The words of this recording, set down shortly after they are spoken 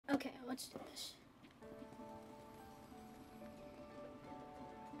let's do this.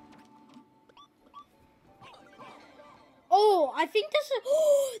 Oh, I think this is...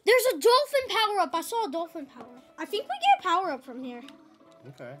 Oh, there's a dolphin power-up. I saw a dolphin power-up. I think we get a power-up from here.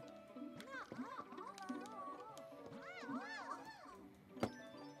 Okay.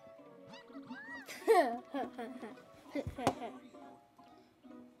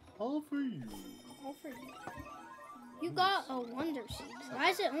 All for you. All for you. You got a Wonder Seed. Why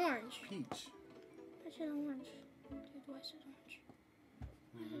is it orange? Peach. Why is it orange? Dude, why is it orange?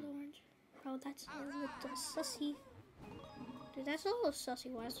 Why is it orange? Oh, that's a little sussy. Dude, that's a little sussy.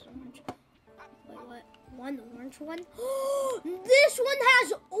 Why is it orange? Wait, what? One orange one? This one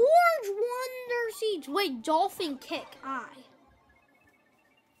has orange Wonder Seeds. Wait, Dolphin Kick Eye.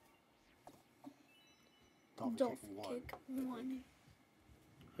 Dolphin Kick 1.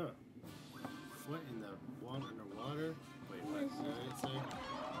 Huh. What in the water? Underwater? Wait, what did it say?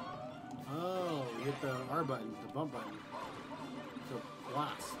 Oh, you hit the R button, the bump button. So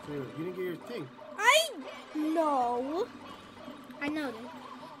blast. Dude, you didn't get your thing. I know. I know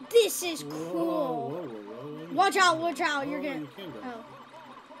that. This is cool. Whoa, whoa, whoa. Watch out, watch out. You're gonna. You can go. Oh.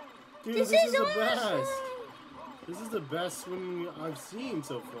 Dude, This is is the awesome. best. This is the best swimming I've seen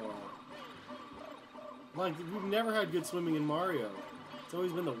so far. Like, we've never had good swimming in Mario. It's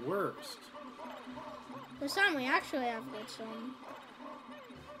always been the worst. This time we actually have good swim.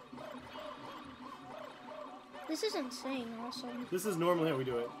 This is insane, awesome. This is normally how we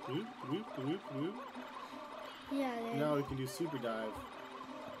do it. Whoop, whoop, whoop, whoop. Yeah, dude. Now we can do super dive.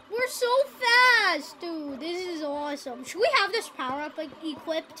 We're so fast, dude. This is awesome. Should we have this power up like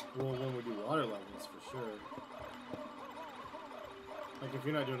equipped? Well, when we do water levels, for sure. Like, if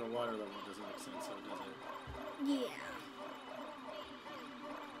you're not doing a water level, it doesn't make sense, so does it? Yeah.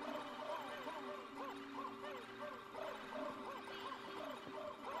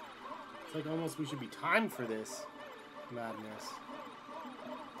 It's like almost we should be timed for this madness.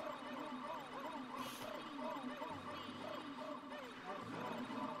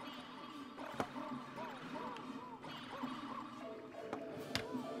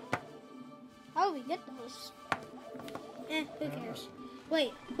 How do we get those? Who cares?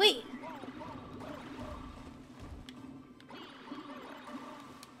 Wait, wait.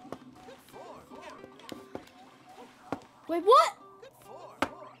 Wait, what?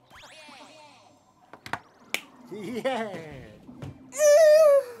 Yeah!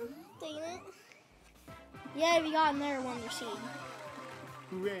 Dang it. Yeah, we got another Wonder Seed.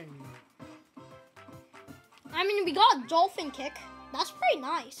 Hooray! I mean, we got Dolphin Kick. That's pretty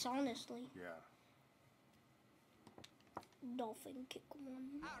nice, honestly. Yeah. Dolphin Kick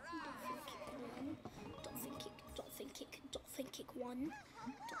 1. Dolphin Kick 1. Dolphin Kick, Dolphin Kick, Dolphin Kick 1.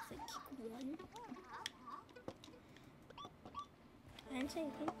 Dolphin Kick 1. I didn't say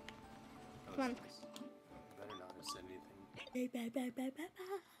anything. Come on. Better not have said anything.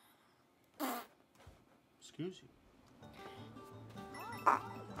 Excuse you.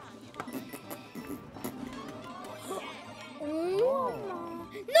 Oh.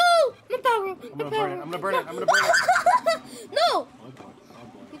 No! My power! I'm gonna burn it. I'm gonna burn it. I'm gonna burn it. No! Oh boy. Oh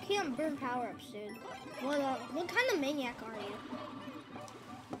boy. You can't burn power-ups, dude. What kind of maniac are you?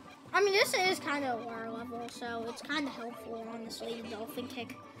 I mean, this is kind of a water level, so it's kind of helpful, honestly, Dolphin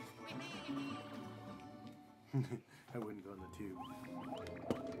Kick. I wouldn't go in the tube.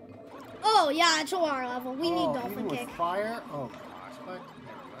 Oh, yeah, it's a water level. We need Even Dolphin with Kick. fire? Oh gosh, what?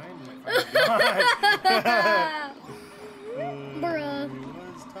 Never mind. Bruh. I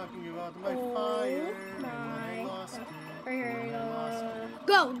was talking about my fire. And I lost it.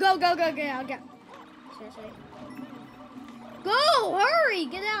 Go, go, go, go, go, go. Seriously. Go, hurry,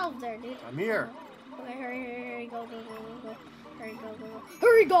 get out of there, dude. I'm here. Okay, hurry, go, go, go, go, go. Hurry, go, go, go.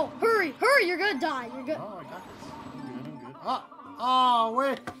 Hurry, go, hurry, hurry, you're gonna die, you're good. Oh, I got this. I'm good. Oh,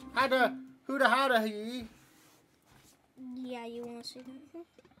 wait. How'da he? Yeah, you wanna see that?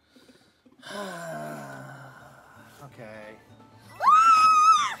 Okay.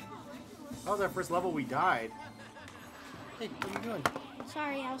 That was our first level. We died. Hey, what are you doing?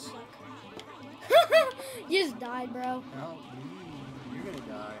 Sorry, I was stuck. You just died, bro. No, you're gonna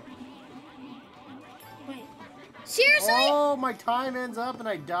die. Wait. Seriously? Oh, my time ends up and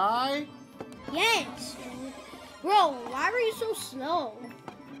I die? Yes. Bro, why were you so slow?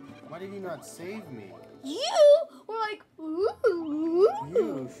 Why did you not save me? You were like, ooh.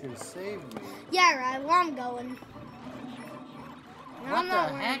 You should have saved me. Yeah, right. Well, I'm going. No, What I'm not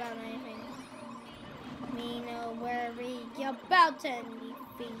the worried heck? about anything. Me no worry about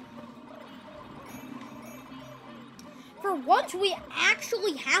anything. For once, we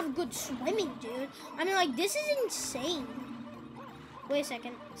actually have good swimming, dude. I mean, like, this is insane. Wait a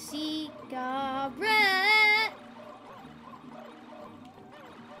second. Cigarette.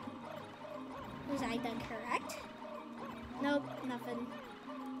 Was I done correct? Nope, nothing.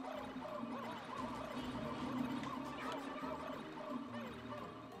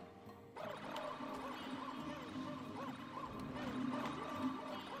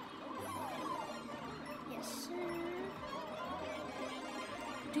 Yes, sir.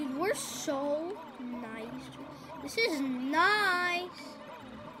 Dude, we're so nice. This is nice.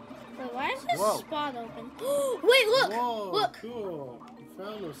 Wait, why is this spot open? Wait, look! Whoa, look! Cool. You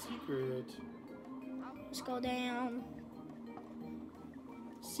found a secret. Let's go down.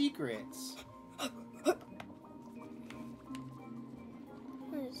 Secrets. What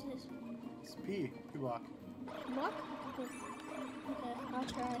is this? It's P. P-block. Block? Okay, I'll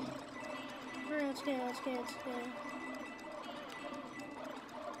try. Alright, let's go, let's go, let's go.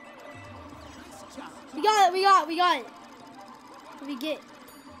 We got it, we got it, we got it. What did we get?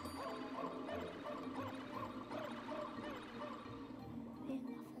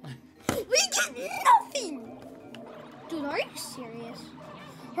 We get nothing! Dude, are you serious?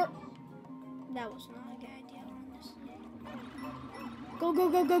 That was not a good idea, honestly. Go, go,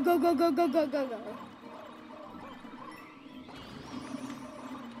 go, go, go, go, go, go, go, go, go.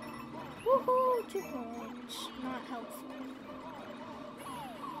 Woohoo, 2 points. Not helpful.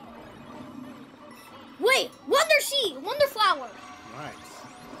 Wait, Wonder Seed, Wonder Flower. Nice.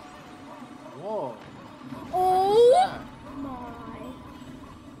 Whoa. Oh my.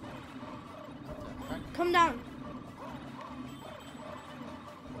 Come down.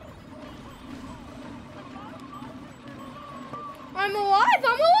 I'm alive,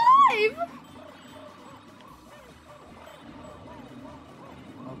 I'm alive.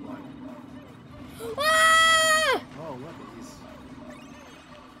 Oh, boy. Ah! Oh, look at these.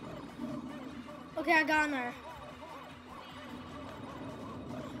 Okay, I got in there.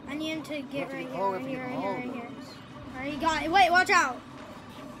 I need him to get right here, right here, right here, right here. Alright, he got it. Wait, watch out.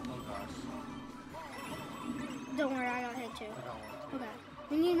 Oh, gosh. Don't worry, I got hit too. I got one. Okay.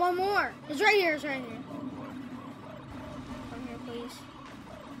 We need one more. It's right here, it's right here. Come here, please.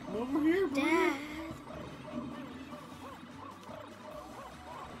 Come over here, bro. Dad.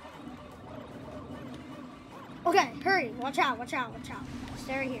 Okay, hurry. Watch out, watch out, watch out.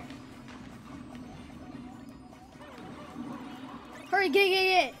 Stay right here. Hurry,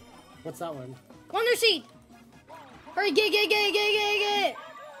 get. What's that one? Wonder Seed. Hurry, get.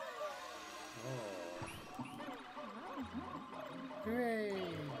 Oh. Hooray.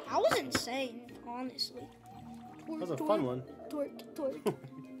 That was insane, honestly. That was a fun one. Torque.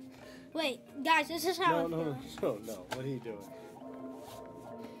 Wait, guys, this is how No. it goes. No. What are you doing?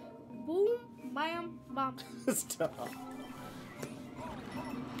 Boom, bam, bam. Stop. Oh my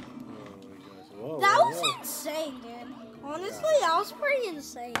gosh. Whoa, That whoa, was whoa. insane, dude. Honestly, that was pretty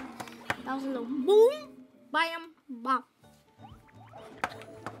insane. That was a little boom, bam, bam.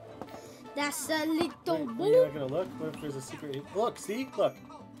 That's a little Wait, you're boom. not gonna look? What if there's a secret? Look, see? Look.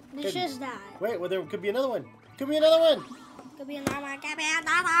 It's just that. Wait, well, there could be another one. Could be another one. Could be another one. Could be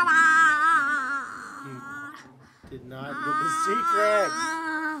another one. You did not get the secret.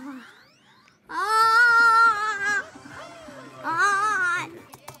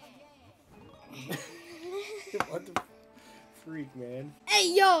 What the freak, man? Hey,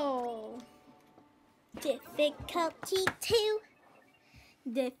 yo. Difficulty 2.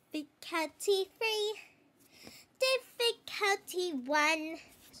 Difficulty 3. Difficulty 1.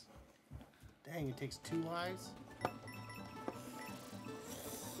 Dang, it takes 2 lives?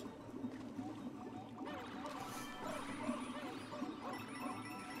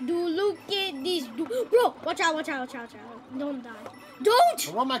 Dude, look at this. Bro, watch out. Don't die. Don't!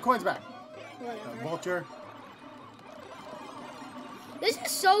 I want my coins back. Whatever. Vulture. This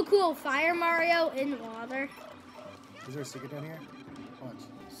is so cool. Fire Mario in water. Is there a secret down here? Watch.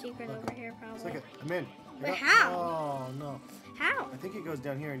 Secret Look. over here, probably. Secret. I'm in. Wait, how? Oh, no. How? I think it goes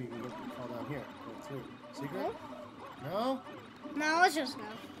down here and you can go fall down here. Go through. Secret? No? No? No, let's just go.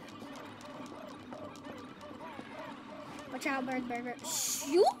 Watch out, bird.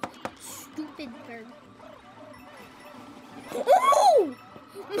 Shoot! Stupid bird. Oh!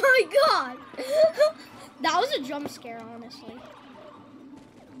 My God! That was a jump scare, honestly.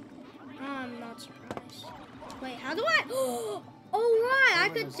 I'm not surprised. Wait, how do I? Oh, right, I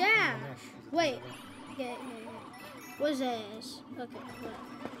could dash. Wait. Okay. What is this? Okay,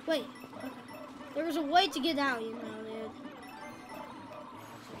 wait. Okay. There was a way to get out, you know,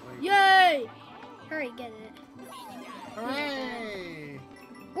 dude. Yay! Hurry, get it. Hooray!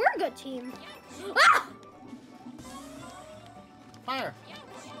 We're a good team. Ah! Fire!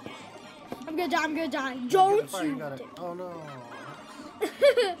 I'm gonna die. Get Don't the fire, you got it. dare. Oh, no.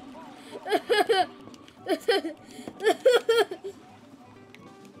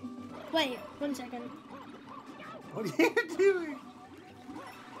 Wait, 1 second. What are you doing?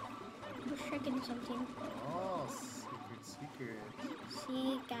 I'm checking something. Oh, secret.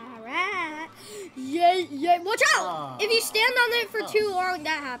 Cigarette. Yeah, watch out! Ah. If you stand on it for too long,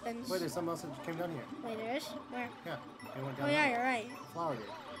 that happens. Wait, there's something else that came down here. Wait, there is? Where? Yeah, it went down Oh, yeah, here. you're right. Flower did.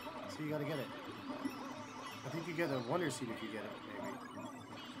 So you gotta get it. I think you get a wonder seed if you get it, maybe.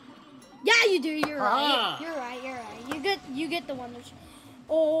 Yeah, you do. You're Ah. right. You're right. You're right. You get the wonders.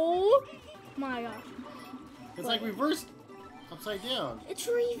 Oh my gosh. It's like reversed upside down. It's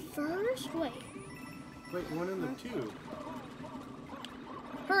reversed? Wait. Wait, it went in the tube.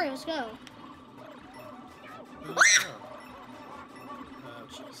 Hurry, let's go.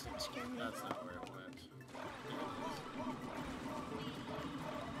 Jeez, that scared me. that's not where it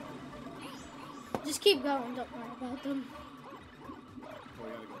went. Just keep going. Don't worry about them. Oh, we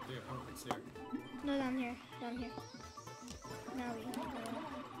gotta go there. Oh, it's there. No, down here. Down here. Now we gotta go.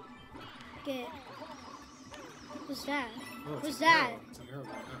 Get. What's that? Oh, it's What's an that? arrow. It's an arrow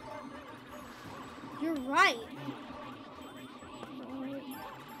going up. You're right.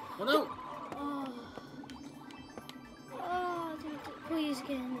 Oh no! Oh. Oh, dude, please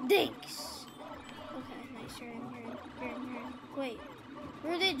get in. Thanks. Okay, nice. You're in. You're in. Wait.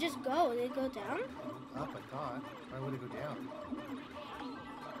 Where did it just go? Did it go down? Up, I thought. Why would it go down?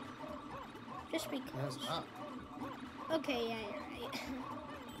 Just because. It's up. Okay, yeah, you're right.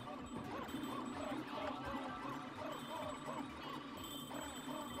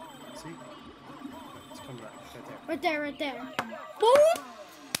 See? It's coming up. Right there. Right there. Boom!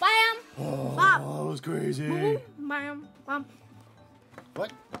 Bam! Oh, Bop! that was crazy. Boom! Bam! Bam!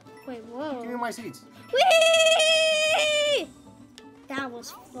 What? Wait, whoa. Give me my seeds. Whee! That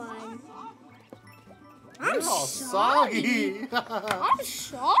was fun. I'm We're all soggy. soggy. I'm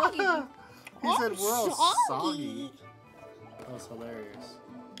soggy. He said we're all soggy. soggy. That was hilarious.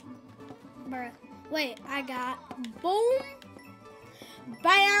 Bruh. Wait, I got boom,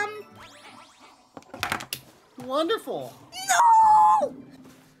 bam. Wonderful. No!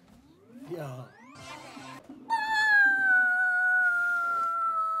 Yeah.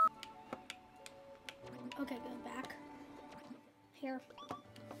 Okay, go back. Here.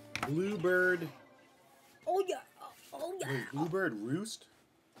 Bluebird. Oh yeah. Oh yeah. Wait, bluebird roost?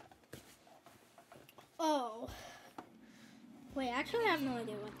 Oh. Wait, actually, I have no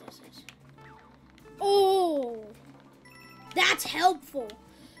idea what this is. Oh. That's helpful.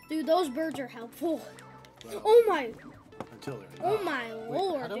 Dude, those birds are helpful. Well, Oh my. until they're Oh not. my Wait,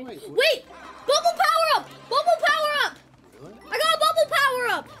 lord. how do Dude. I- Wait! Bubble power up! Bubble power up! Really? I got a bubble power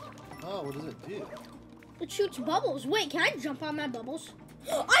up! Oh, what does it do? It shoots bubbles. Wait, can I jump on my bubbles?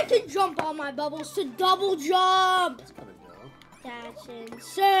 I can jump on my bubbles to double jump! That's kind of dope. That's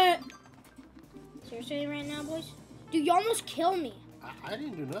insane. Seriously right now, boys? Dude, you almost killed me. I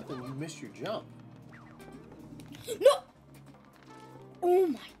didn't do nothing. You missed your jump. No! Oh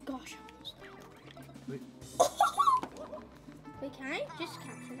my gosh. Wait. Wait, can I just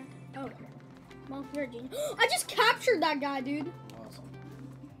capture that guy? Oh. Well, you're a genius. I just captured that guy, dude. Awesome.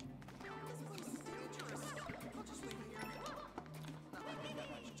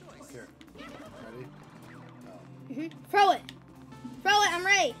 Here. Ready? Throw it. Throw it. I'm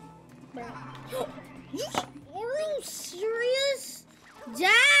ready. Bro. Are you serious?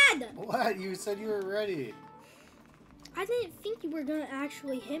 Dad! What? You said you were ready. I didn't think you were going to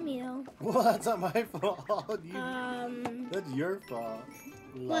actually hit me, though. Well, that's not my fault. That's your fault.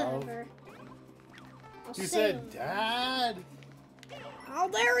 Love. Whatever. I'll You say said, it. Dad. How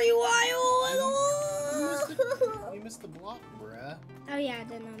dare you, You missed the block, bruh. Oh, yeah, I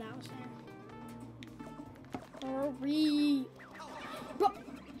didn't know that was there. Hurry.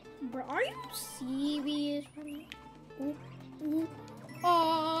 Bro, are you serious? Ooh, ooh.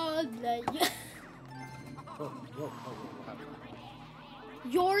 Oh, What happened?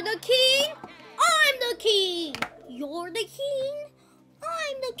 You're the king. I'm the king. You're the king.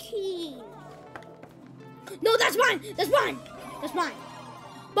 I'm the king. No, that's mine. That's mine. That's mine.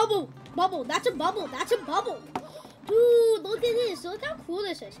 Bubble. Bubble. That's a bubble. That's a bubble. Dude, look at this. Look how cool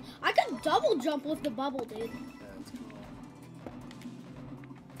this is. I could double jump with the bubble, dude. That's cool.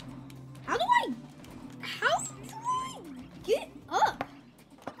 How do I get up?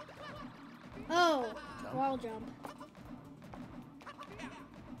 Oh, wall jump.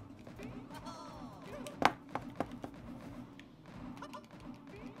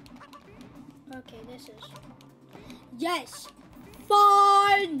 Okay, this is... Yes!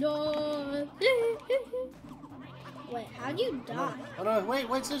 Final! Wait, how'd you die? Oh no, wait,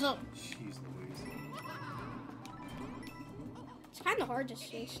 there's up. Jeez Louise. It's kind kind of hard to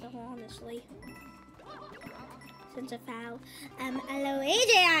say stuff, honestly. Since I foul. Hello,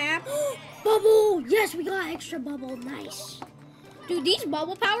 AJ, I am. Bubble! Yes, we got extra bubble. Nice. Dude, these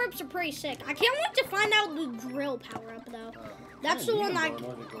bubble power-ups are pretty sick. I can't wait to find out the drill power-up, though. That's the one I...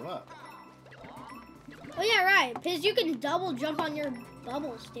 Oh, yeah, right. Because you can double jump on your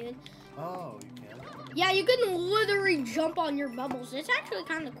bubbles, dude. Oh, you can? Yeah, you can literally jump on your bubbles. It's actually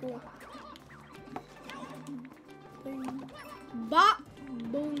kind of cool. Boom. Bop.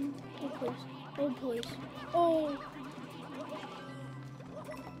 Boom. Oh, please. Oh, please. Oh.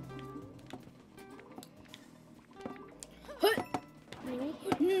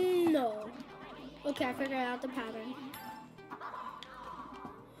 No. Okay, I figured out the pattern.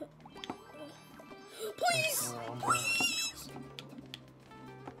 Please! Please!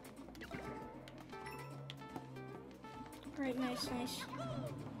 Alright, nice.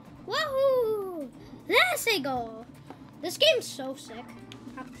 Woohoo! Let's go! This game's so sick.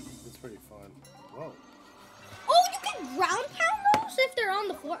 It's pretty fun. Whoa. Oh, you can ground pound those if they're on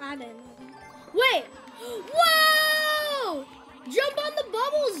the floor? I didn't know that. Wait! Whoa! Jump on the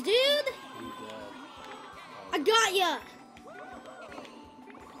bubbles, dude! I got ya!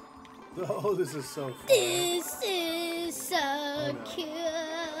 Oh, this is so fun. This is so cute.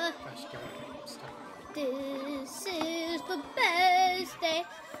 This is the best day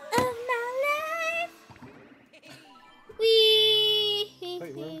of my life.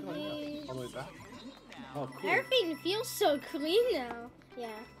 Wait, where are we going now? All the way back? Oh, cool. Everything feels so clean now. Yeah.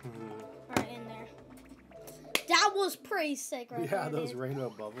 Alright, in there. That was pretty sick right there. Yeah, those rainbow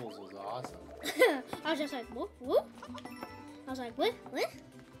bubbles was awesome. I was just like, whoop, whoop. I was like, what?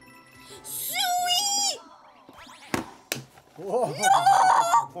 Sweet! Whoa!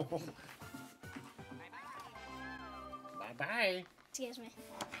 No! Bye-bye. Excuse me.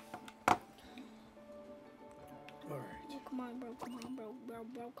 Alright. Oh, come on, bro. Come on, bro.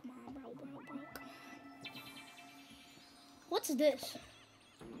 Come on, bro. What's this?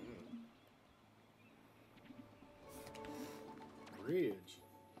 Bridge.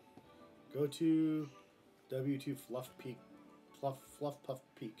 Go to W2 Fluff-Puff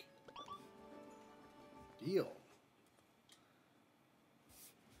Peak. Deal.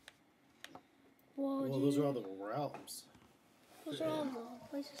 Whoa, well, those are all the realms. Those are all the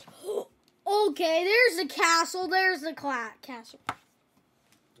places. Okay, there's the castle. There's the castle.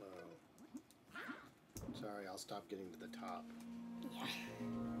 Sorry, I'll stop getting to the top. Yeah.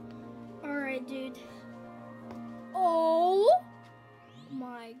 Alright, dude. Oh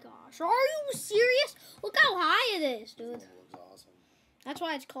my gosh. Are you serious? Look how high it is, dude. That looks awesome. That's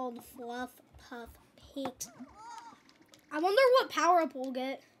why it's called Fluff-Puff Peak. I wonder what power-up we'll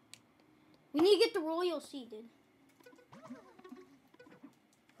get. We need to get the roll, you'll see, dude.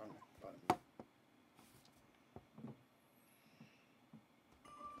 Wrong button.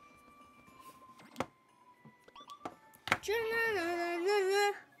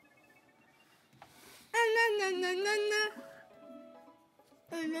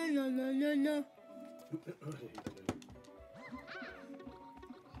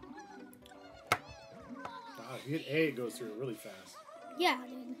 If you hit A, it goes through really fast. Yeah,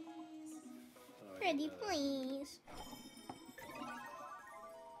 dude. Oh, Ready, please.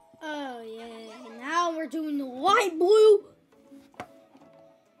 Oh, yeah. Now we're doing the light blue.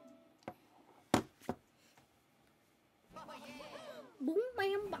 Boom,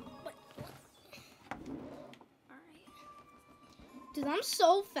 bam, bam. Alright. Dude, I'm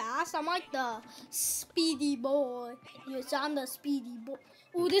so fast. I'm like the speedy boy. Yes, I'm the speedy boy.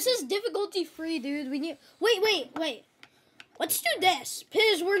 Ooh, this is difficulty free, dude. We need. Wait. Let's do this,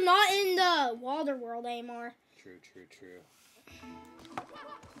 because we're not in the water world anymore. True.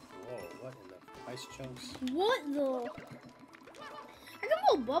 Whoa, what in the ice chunks? What the? I can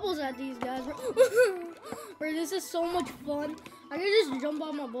blow bubbles at these guys. Bro, this is so much fun. I can just jump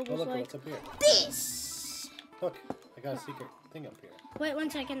on my bubbles Oh, look, like what's up here? this. Look, I got a secret thing up here. Wait 1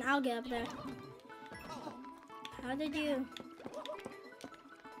 second, I'll get up there. How did you?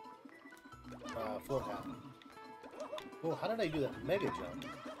 Float hat. Oh, how did I do that mega jump?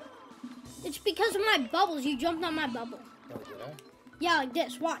 It's because of my bubbles. You jumped on my bubble. Oh, did I? Yeah, like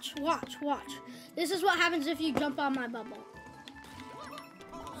this. Watch. This is what happens if you jump on my bubble.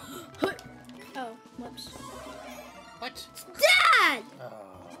 Oh, whoops. What? Dad!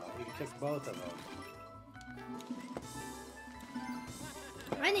 You can kick both of them.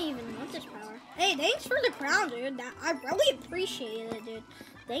 I didn't even want this power. Hey, thanks for the crown, dude. I really appreciate it, dude.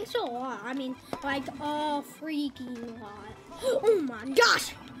 Thanks a lot. I mean, like, a freaking lot. Oh my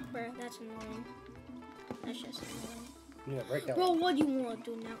gosh! Bro, that's annoying. That's just annoying. Yeah, break that Bro, one. what do you want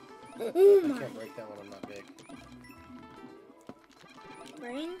to do now? Oh I my. can't break that one, I'm not big.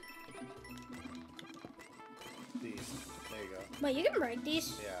 Brain? These. There you go. Wait, you can break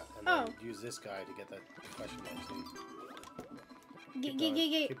these? Yeah, and then use this guy to get that question mark. See?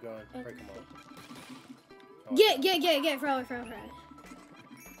 Keep going. Okay. Break them all. Get. Throw it.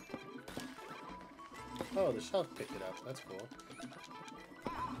 Oh, the shelf picked it up. That's cool.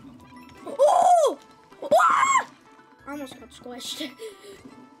 Oh! Ah! I almost got squished.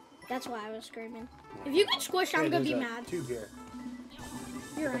 That's why I was screaming. If you get squished, I'm gonna be mad. Tube here.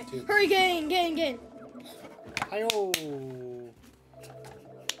 You're right. Hurry, gain. Hi-yo!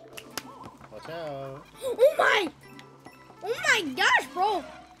 Watch out. Oh my gosh, bro.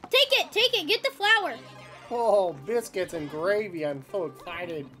 Take it. Get the flower. Oh, biscuits and gravy. I'm so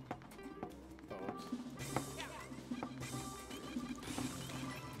excited.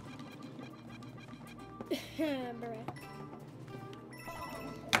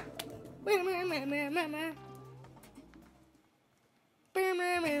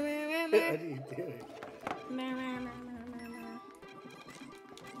 How do you do it?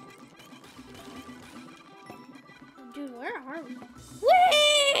 Dude, where are we?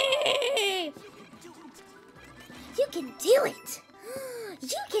 Whee! You can do it!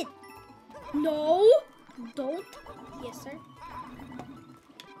 You can... No! Don't. Yes, sir.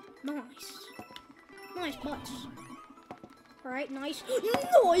 Nice. Nice butts. Alright, nice.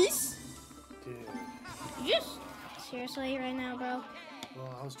 Nice! Dude. You just... Seriously, right now, bro?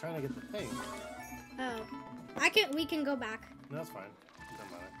 Well, I was trying to get the thing. Oh. We can go back. No, that's fine. It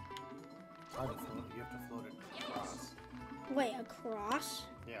doesn't matter. It's hard to float. You have to float it across. Wait, across?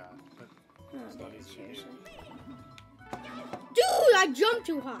 Yeah, but it's not easy to do. Dude, I jumped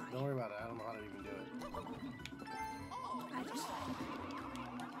too high. Don't worry about it. I don't know how to even do it.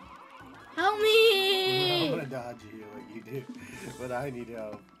 Help me! I'm gonna dodge you like you do, but I need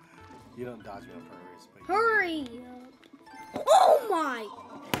help. You don't dodge me on purpose. But Hurry up. Oh my!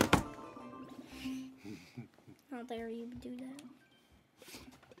 How dare you do that?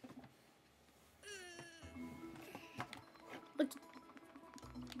 Look.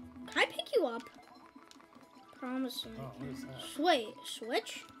 Can I pick you up? Promise me. oh, what is that? Wait,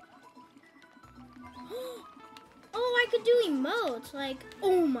 switch? Oh, I could do emotes. Like,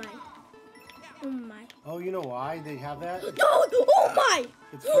 oh my. Oh my. Oh, you know why they have that? No! Oh my!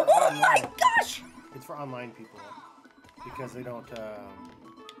 It's for Oh online. my gosh! It's for online people because they don't.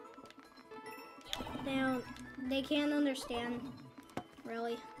 They can't understand.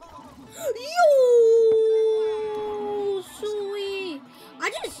 Really. Yo, sweet! I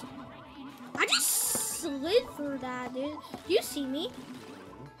just slid through that, dude. You see me?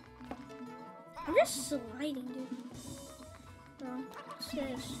 I'm just sliding, dude. Bro, what's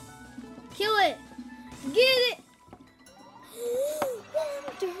this? Kill it! Get it!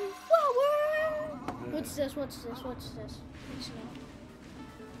 Wonderflower! What's this?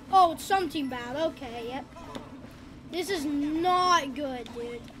 Oh, it's something bad. Okay, yep. This is not good,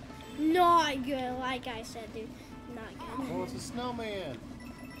 dude. Not good, like I said, dude. Not good. Oh, it's a snowman.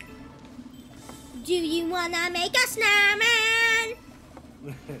 Do you wanna make a snowman?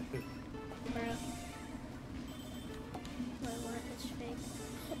 Bro. Wait, what? It's fake.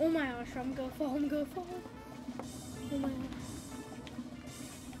 Oh my gosh, I'm gonna fall. Oh my gosh.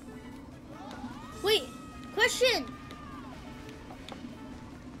 Wait, question.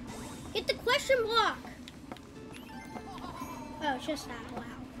 Get the question block. Oh, it's just that. Wow.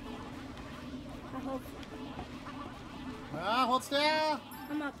 I hope. Ah, hold still.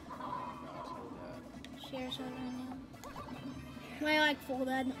 I'm up. Shares what I know. I like full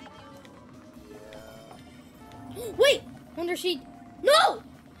dead. Yeah. Wait! Wonder Seed. No!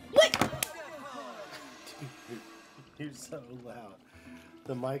 Wait! You're so loud.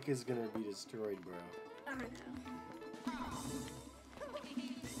 The mic is gonna be destroyed, bro. I know.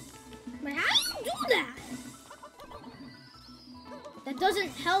 But how do you do that? That doesn't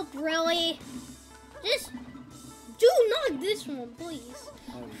help, really. Just do not this one, please.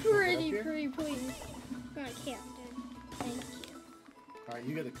 Pretty, please. No, I can't, dude. Thank you. All right,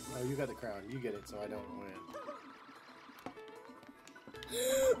 you got the crown. You get it, so I don't win.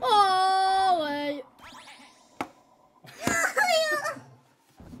 Oh, wait.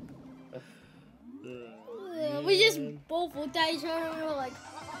 We just both looked at each other and we were like,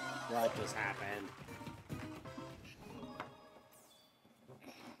 what just happened?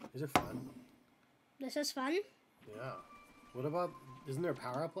 Is it fun? this is fun. Yeah. What about, isn't there a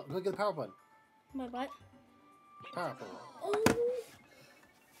power up? Look at the power button. My butt. Power up button. Oh.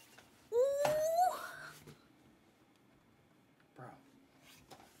 Ooh. Bro.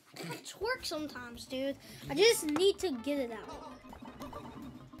 I twerk sometimes, dude. I just need to get it out.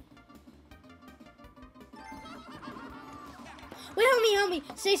 Wait, me.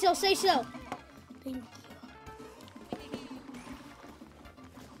 Stay still, stay still. Thank you.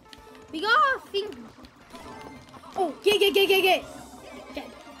 We got our finger. Oh, get. Okay.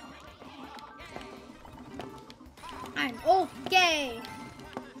 I'm okay.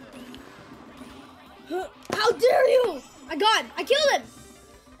 How dare you! I killed him!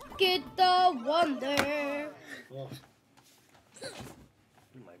 Get the wonder. Oh.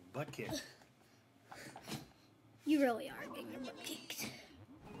 My butt kicked. You really are getting your butt kicked.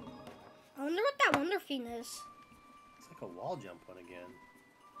 I wonder what that wonder fiend is. It's like a wall jump one again.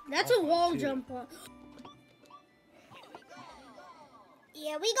 That's a wall jump one.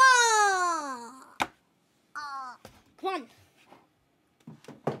 Here we go! Come on.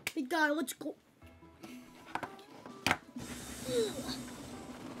 Big guy, let's go.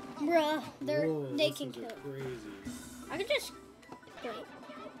 Bruh, they can kill. Crazy. I could just wait.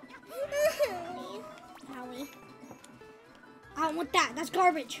 Howie. I don't want that. That's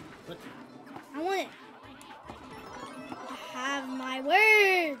garbage. What? I want it. I have my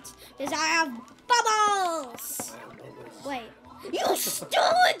words. Because I have bubbles. Wait. You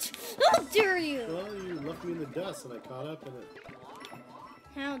stole it! How dare you? Well, you left me in the dust and I caught up in it.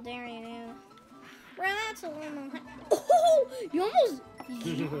 How dare you? Bro, that's a little... Oh! You almost...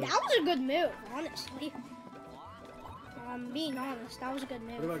 That was a good move, honestly. I'm being honest. That was a good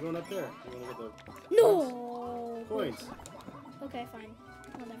move. What about going up there? You want to get the... No! Coins. Okay, fine.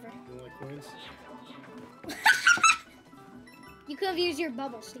 Whatever. You like coins? You could have used your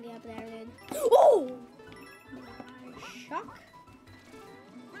bubbles to get up there, dude. Oh! My shock.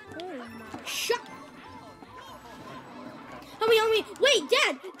 Oh, my shock. Help me. Wait,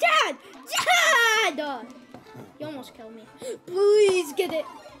 Dad! You almost killed me. Please get it.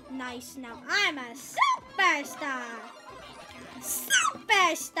 Nice. Now I'm a superstar.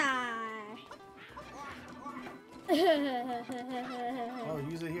 Oh,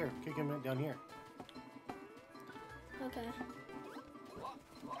 use it here. Kick him down here. Okay.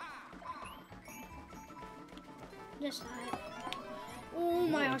 Just that. Oh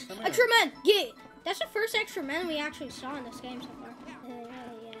my gosh. Extra man! Get it! That's the first extra man we actually saw in this game so far.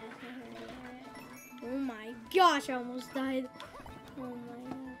 Oh my gosh, I almost died. Oh my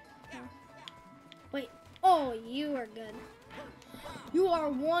god. Oh. Wait. Oh, you are good. You are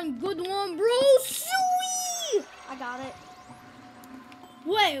one good one, bro. Sweet! I got it.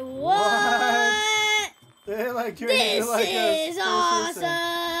 Wait, what? This is awesome!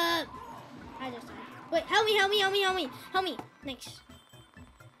 I just died. Wait, help me. Thanks.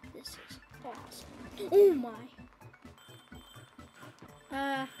 This is awesome. Oh my.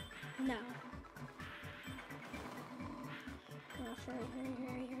 No.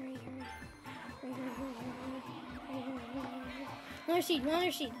 Hurry. Wonder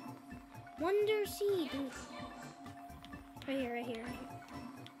seed. Wonder seed. Right here.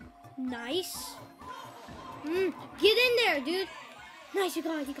 Nice. Get in there, dude. Nice, you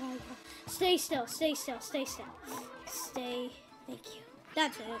got it. Stay still. Thank you.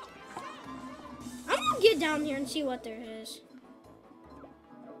 That's it. I'm gonna get down here and see what there is.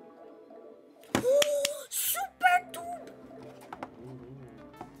 Super dupe.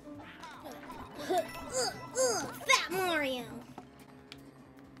 Fat Mario.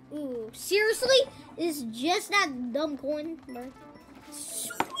 Ooh, seriously? It's just that dumb coin, bro.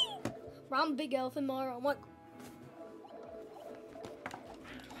 I'm Big Elephant Mario. I'm like,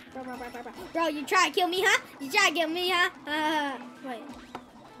 bro, you try to kill me, huh? Wait.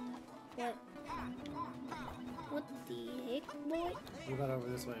 What the heck, boy? What about over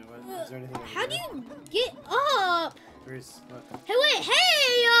this way? Is there anything over How do there? you get up? There's what? Hey, wait,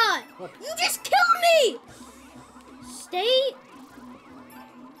 What? you just killed me! Stay.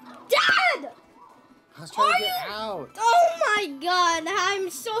 Dad! I was trying to get out. Oh my god, I'm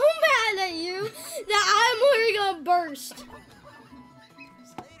so mad at you that I'm literally gonna burst.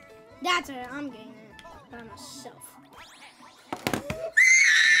 That's it, I'm getting it by myself.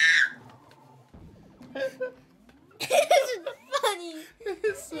 This is funny.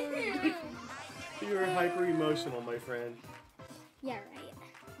 It's so weird. You are hyper emotional, my friend. Yeah, right.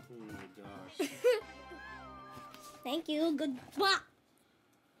 Oh my gosh. Thank you, good spot.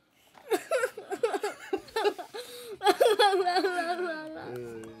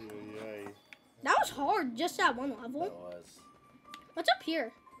 That was hard, just that one level. That was. What's up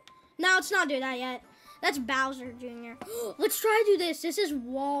here? No, let's not do that yet. That's Bowser Jr. Let's try to do this. This is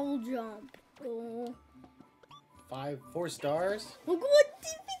wall jump. Oh. 4 stars? Look what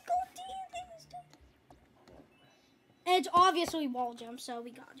difficulty it is. And it's obviously wall jump, so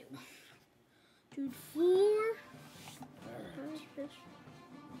we gotta do. Dude, 4.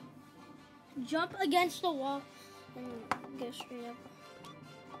 Jump against the wall and go straight up.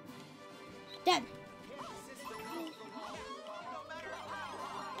 Dad.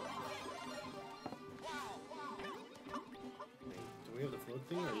 Do we have the float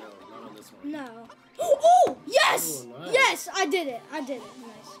thing or no? Not on this one. No. Oh, yes! Oh, nice. Yes, I did it. I did it.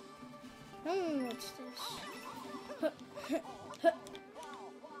 Nice. What's this?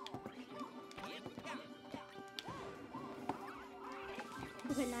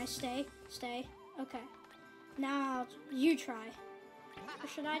 Okay, nice. Stay. Stay. Okay. Now, you try. Or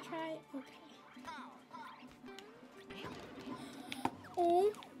should I try? Okay.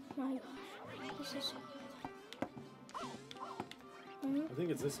 Oh my gosh. This is so good. I think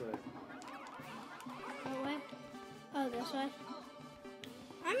it's this way. That way? Oh, this way?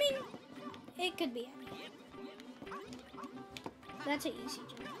 I mean, it could be any. That's an easy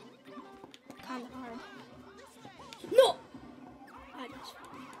jump. Kind of hard. No! I just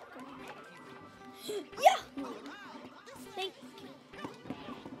yeah! Thank you.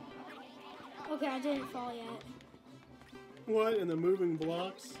 Okay, I didn't fall yet. What, in the moving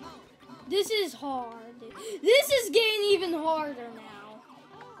blocks? This is hard. This is getting even harder now.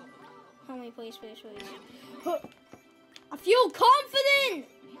 Help me, please, please, please. I feel confident!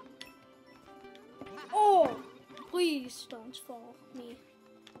 Oh! Please don't fall me.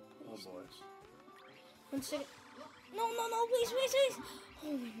 Please. Oh boy. 1 second. No, no, no, please, please, please.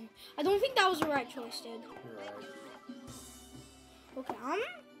 Oh, no. I don't think that was the right choice, dude. You're right. Okay,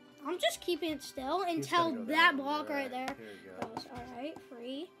 I'm just keeping it still until that block right there goes. Alright,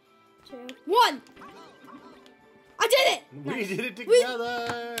 3, 2, 1. I did it! We Nice. did it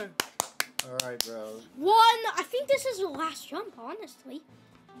together! Alright, bro. 1. I think this is the last jump, honestly.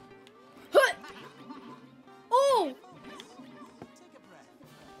 Huh. Oh!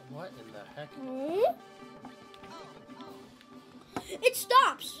 What in the heck? Oh. It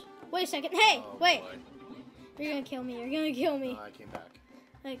stops! Wait a second. Hey, Oh, wait. boy. You're gonna kill me. You're gonna kill me. Oh, I came back.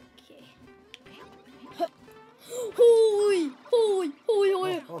 Okay. Holy, holy, holy,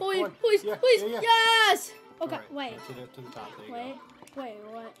 holy, Oh, holy, on. please, Yeah, please, yeah, yeah. yes! Okay, Alright, wait, let's get up to the top. There you wait, go. wait,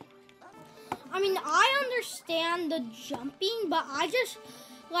 what? I mean, I understand the jumping, but I just,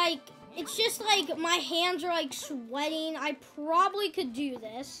 like, it's just like my hands are like sweating. I probably could do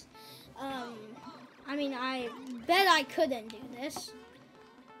this. I mean, I bet I couldn't do this.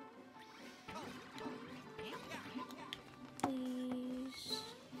 Please.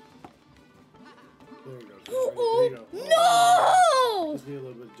 There you go. Oh, There you go. no! Just need a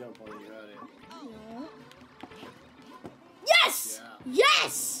little bit of jump on you. Got it. No. Yes! Yeah.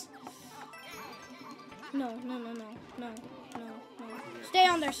 Yes! No, no, no, no, no, no, no. Stay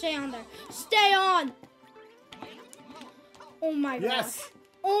on there, stay on there. Stay on! Oh my Yes! gosh.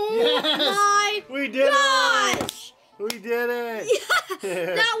 Oh Yes! my We did gosh! it! We did it!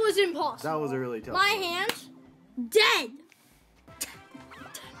 Yeah, that was impossible. That was a really tough My one. hands, dead.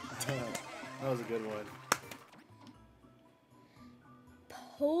 That was a good one.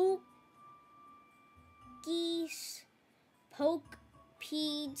 Pokipede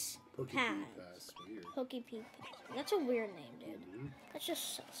Pokipede Pass. Pass. Weird. Pokipede Pass. That's a weird name, dude. Mhm. That's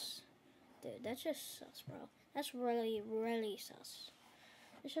just sus. Dude, that's just sus, bro. That's really, really sus.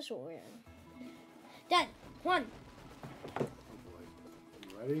 It's just weird. Dad, 1. Oh boy.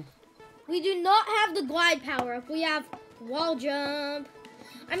 You ready? We do not have the glide power up. We have wall jump.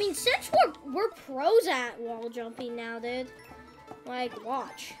 I mean, since we're pros at wall jumping now, dude. Like,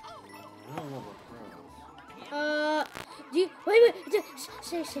 watch. I don't know about pros. Do you wait?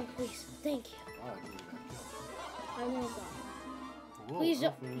 Stay, please. Thank you. Wow, I did that. I won't go. Whoa, Please,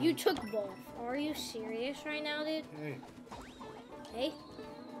 don't. hopefully- You took both. Are you serious right now, dude? Hey. Hey.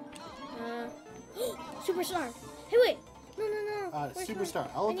 Superstar. Hey, wait. No. Where's Superstar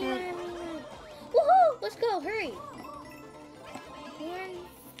my- Elephant? Woohoo! Let's go. Hurry. We're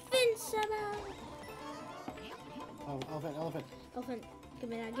invincible. Oh, elephant. Elephant. Give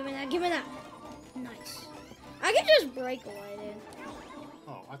me that. Nice. I can just break away, dude.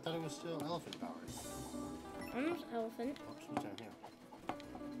 Oh, I thought it was still elephant power. I'm just elephant. Oh, switch down here.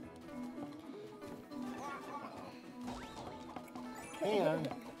 Uh-oh. And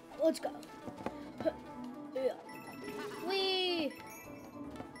Let's go. Wee.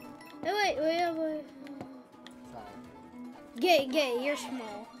 Hey, wait. sorry. Get, you're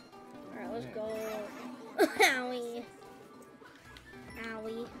small. Alright, let's go. Owie.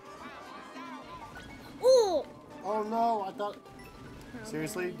 Ooh! Oh no, I thought. Oh,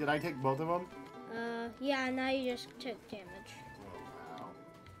 Seriously? man. Did I take both of them? Yeah, now you just took damage. Oh, wow.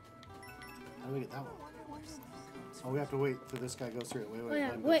 How do we get that one? Oh, we have to wait till this guy goes through it. Wait, Oh, yeah,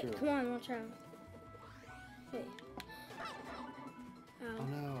 let him go wait, through. come on, watch out. Wait. Oh Ow.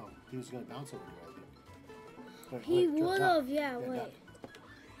 no, he was gonna bounce over here, I think. Wait, He wait, would have, yeah, Yeah, wait. that.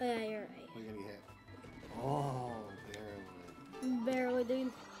 Oh, yeah, you're right. We're gonna get hit. Oh, barely. Barely,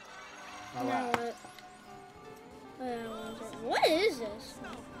 dude. All Now right. what is this?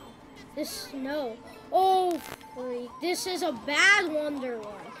 This snow. Oh, freak. This is a bad Wonder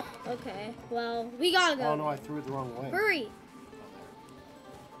one. Okay, well, we gotta go. Oh no, I threw it the wrong way. Hurry.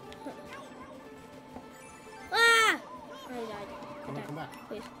 Ah! I died. Come back.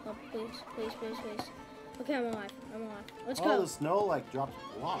 Please, oh, please. Okay, I'm alive. Let's Oh, go. the snow like dropped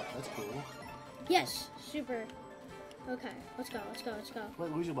a lot. That's cool. Yes, super. Okay, let's go.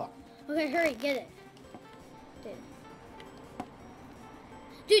 Wait, Luigi block. Okay, hurry, get it.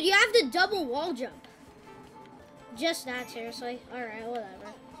 Dude, you have to double wall jump. Just that, seriously. Alright,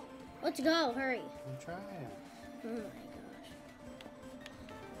 whatever. Let's go, hurry. I'm trying. Oh my gosh.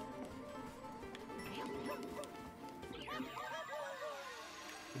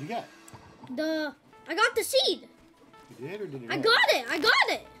 What did you get? I got the seed. You did or did you? I not? got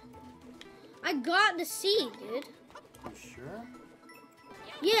it. I got the seed, dude. You sure?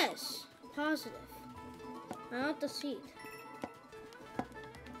 Yes, positive. I got the seed.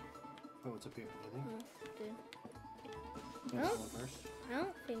 Oh, what's up here? Anything? Dude. Yes, Oh. one first. I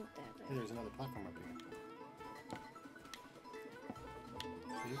don't think that. Hey, there's another platform up here.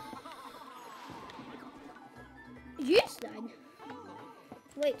 See? You just died.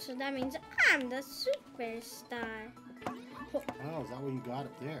 Wait, so that means I'm the superstar. Oh, is that what you got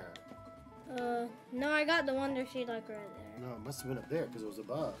up there? No, I got the Wonder Seed like right there. No, it must have been up there because it was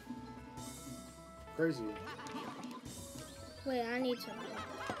above. Crazy. Wait, I need some.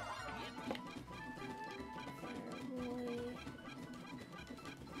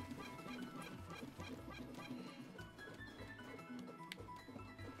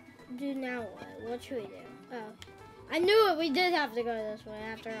 Do now what? What should we do? Oh, I knew it. We did have to go this way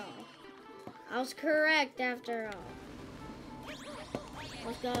after all. I was correct after all.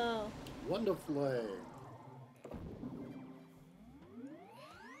 Let's go. Wonderfully.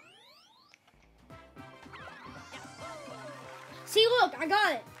 See, look, I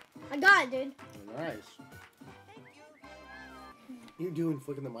got it. I got it, dude. Nice. You doing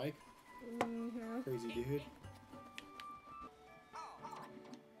flicking the mic? Mm-hmm. Crazy dude.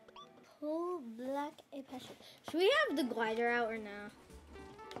 Pull black a passion. Should we have the glider out or no?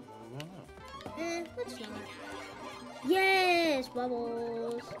 No. Let's not. Yes,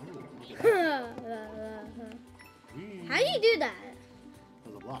 bubbles. How do you do that?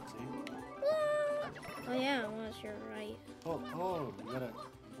 There's a block, see? Oh yeah, unless you're right. Oh, you gotta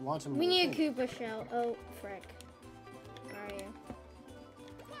launch him. We need a Koopa shell. Oh, frick. Where are you?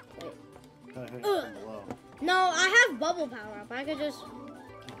 Wait. Gotta hit it from below. No, I have bubble power up. I could just.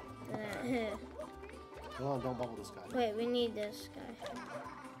 Hold on, don't bubble this guy. Wait, we need this guy.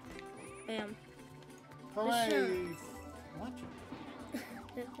 Bam. Hooray! What?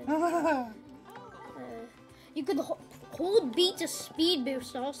 You could hold B to speed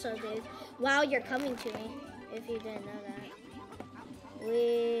boost also, dude, while you're coming to me, if you didn't know that.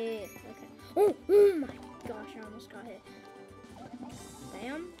 Wait, okay. Oh my gosh, I almost got hit.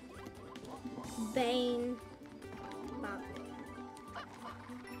 Bam. Bang. Bop.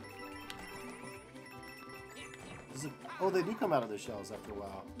 Oh, they do come out of the shells after a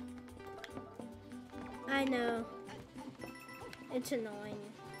while. I know. It's annoying.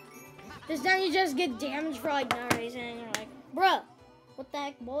 Because then you just get damaged for like no reason and you're like, bruh, what the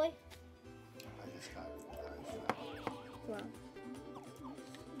heck, boy? I just got Well.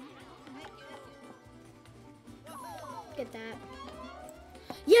 Get that.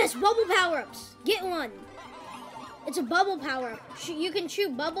 Yes, bubble power-ups. Get one. It's a bubble power-up. You can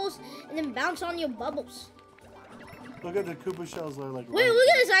shoot bubbles and then bounce on your bubbles. Look at the Koopa shells. They're like. Wait, look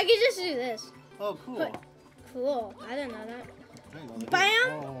at this. I can just do this. Oh, cool. But, cool. I didn't know that. I didn't know that.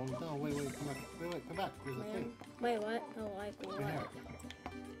 Bam! Oh, no, wait, come back. Wait, come back. There's a thing. Wait, what? Oh, like what? Right here.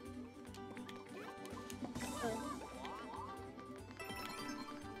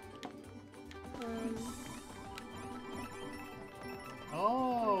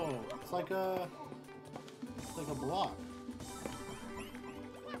 Oh, it's like a block.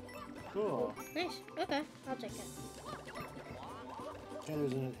 Cool. Nice. Okay, I'll take it. Okay,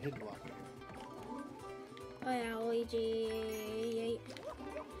 there's a hidden block here. Oh yeah, Luigi.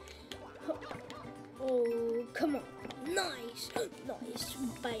 Oh, come on. Nice. Nice.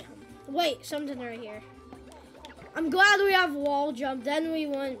 Bam. Wait, something right here. I'm glad we have wall jump. Then we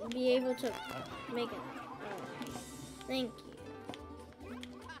won't be able to make it. Alright. Thank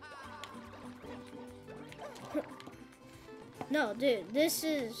you. No, dude, this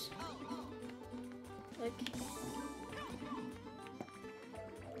is... Okay.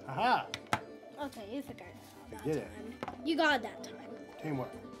 Aha! Okay, you figured it out that did it. time. You got it that time. Teamwork.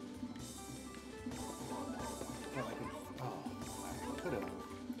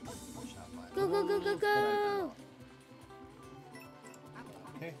 go, go, go, go.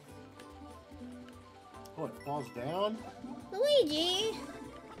 Okay. Oh, it falls down? Luigi!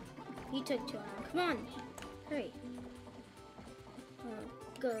 You took too long. Come on. Hurry.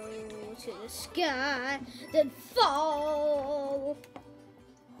 Go to the sky, then fall.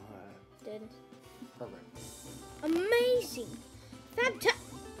 Did. Perfect. Amazing. Fantastic.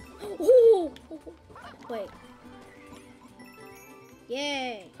 Oh! Wait.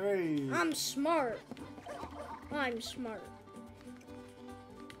 Yay. Hey. I'm smart. I'm smart.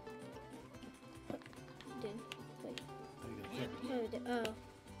 Did. Wait. Oh,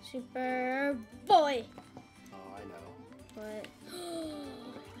 Super Boy. Oh, I know. What?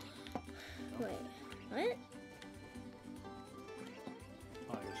 Wait. What?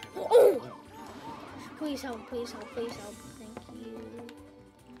 Oh, I guess you Oh! Please help, please help, please help. Thank you.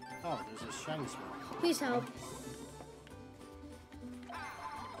 Oh, there's a shiny spot. Please help.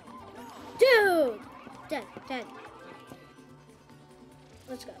 Dude! Dead, dead.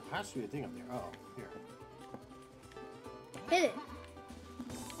 Let's go. There has to be a thing up there. Oh, here. Hit it.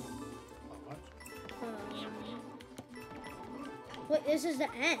 Oh, what? Wait, this is the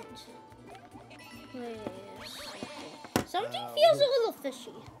end. Wait a second. Something feels a little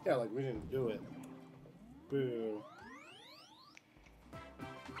fishy. Yeah, like we didn't do it. Boo.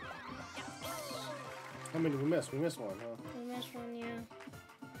 How many did we miss? We missed one, huh? We missed one, yeah.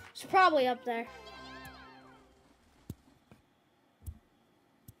 It's probably up there.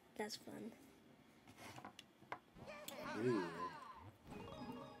 That's fun. Ooh.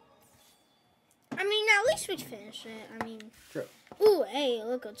 I mean, at least we finished it. I mean, True. Ooh, hey,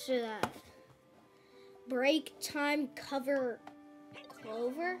 look, let's do that. Break time cover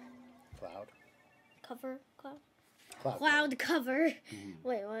clover? Cloud. Cover? Cloud? Cloud. Cloud cover. Mm.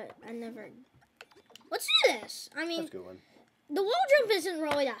 Wait, what? I never... Let's do this. I mean, That's a good one. the wall jump isn't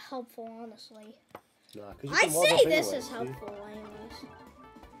really that helpful, honestly. Nah, 'cause you I'd can wall say jump this anyway, is see? helpful, anyways.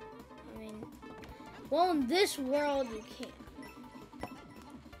 I mean, well, in this world, you can't.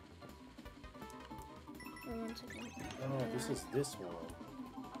 Wait, 1 second. Oh, this is this one.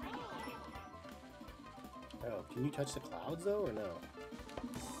 Oh, can you touch the clouds though, or no?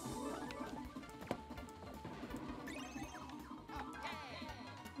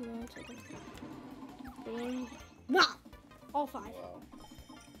 1 second. Boom. Wow! All 5. Wow.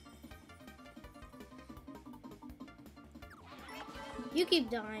 You keep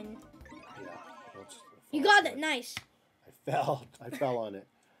dying. Yeah. Let's You got it. Nice. I fell. I fell on it.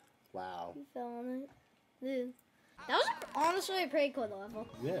 Wow. You fell on it. Dude. That was honestly a pretty cool level.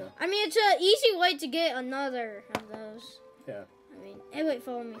 Yeah. I mean, it's an easy way to get another of those. Yeah. I mean, hey, wait,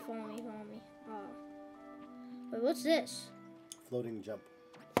 follow me, follow me, follow me. Oh. Wait, what's this? Floating jump.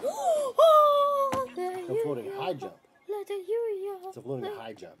 Oh, A floating high jump. It's a floating Wait.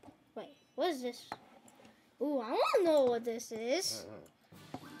 high jump. Wait, what is this? Ooh, I want to know what this is.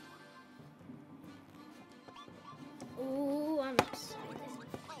 Ooh, I'm excited.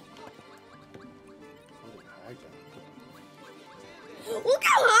 Floating high jump. Look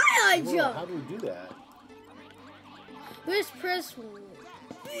how high I Whoa, jump! how do we do that? Just press B.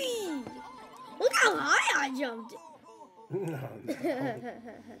 Look how high I jumped! No.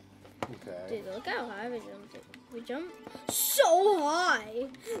 Okay. Dude, look how high we jumped. We jumped so high.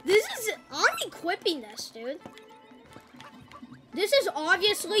 This is... I'm equipping this, dude. This is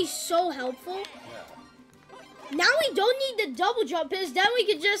obviously so helpful. Yeah. Now we don't need the double jump, because then we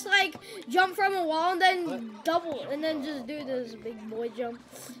could just, like, jump from a wall and then double, and then just do this big boy jump.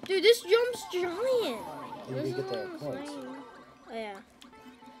 Dude, this jump's giant. You This can get is the insane. points. Oh, yeah.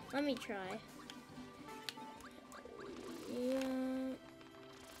 Let me try. Yeah.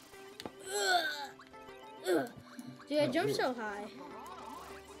 Ugh. Dude, I jumped so high.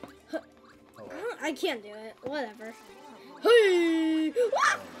 I can't do it. Whatever. Hey!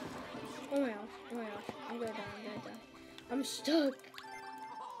 Ah! Oh my gosh. Oh my gosh. I'm gonna die. I'm gonna die. I'm stuck.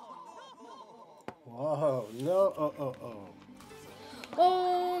 Whoa. No. Oh, oh, oh.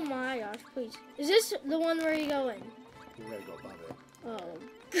 Oh my gosh. Please. Is this the one where you go in? You gotta go above it. Oh,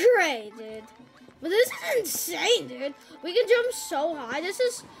 great, dude. But this is insane, dude. We can jump so high. This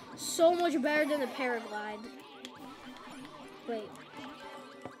is so much better than the paraglide. Wait.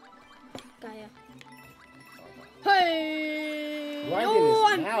 Gaia. Hey! Grinding Oh,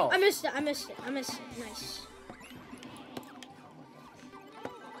 is now. I missed it. I missed it. I missed it. Nice.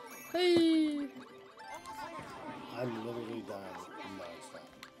 Hey! I'm literally dying nonstop.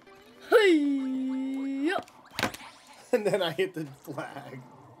 Hey! And then I hit the flag.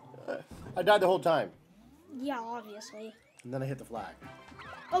 I died the whole time. Yeah, obviously. And then I hit the flag.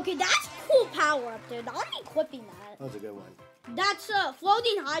 Okay, that's cool power up, dude. I'm equipping that. That was a good one. That's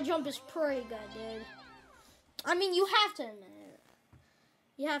floating high jump is pretty good, dude. I mean, you have to admit it.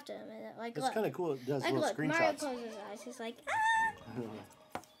 You have to admit it. Like, it's kind of cool. It does little look, screenshots. Mario closes his eyes. He's like,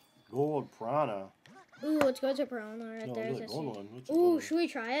 ah. Gold piranha. Ooh, let's go to piranha right there. Look, gold one. Ooh, should we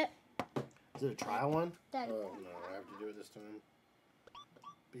try it? Is it a trial one? Daddy. Oh no, I have to do it this time.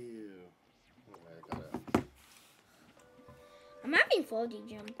 Ew. Oh, I got it. I'm having floaty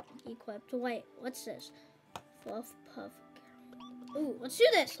jump equipped. Wait, what's this? Fluff-Puff. Ooh, let's do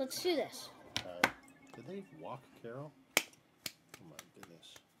this. Let's do this. Did they walk Carol? Oh my goodness.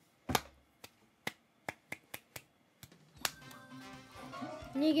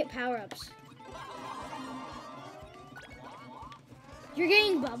 I need to get power-ups. You're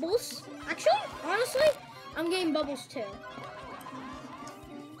getting bubbles? Actually, honestly, I'm getting bubbles too.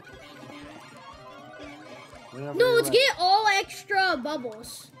 No, let's get all extra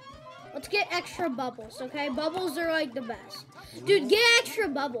bubbles. Let's get extra bubbles, okay? Bubbles are like the best. Dude, get extra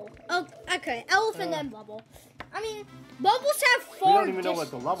bubble. Oh, okay, elephant and bubble. I mean, bubbles have 4. We don't even know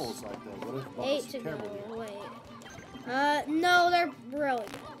what the level's like though. What if bubbles 8 to terrible? go. Wait. No, they're really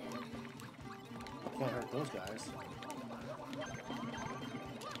good. Can't hurt those guys.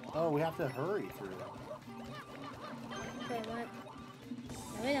 Oh, we have to hurry through. Wait, what?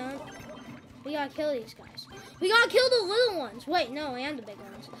 No, we don't. We gotta kill these guys. We gotta kill the little ones. Wait, no, and the big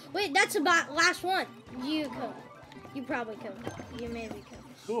ones. Wait, that's about last one. You could. You probably could. You maybe could.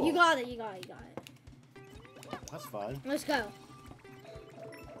 Cool. You got it. You got it. You got it. That's fine. Let's go.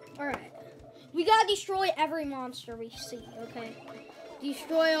 All right. We gotta destroy every monster we see. Okay.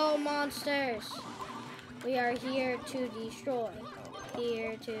 Destroy all monsters. We are here to destroy.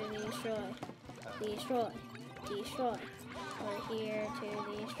 Here to destroy. Destroy. Destroy. We're here to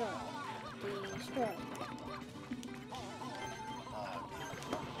destroy. Destroy.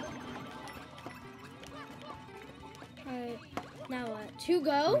 Alright. Now what? To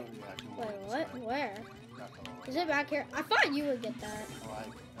go? Wait, what? Where? Is it back here? I thought you would get that. Oh,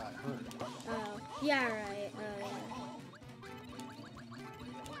 I heard. Oh. Yeah, right. Oh, yeah.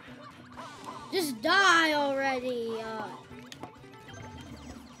 Just die already.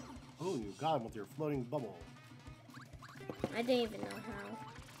 Oh, you got him with your floating bubble. I didn't even know how.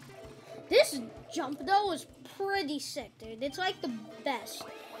 This jump, though, is pretty sick, dude. It's like the best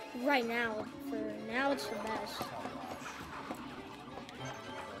right now. For now, it's the best.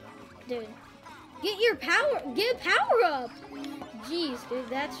 Dude, get power up. Jeez, dude,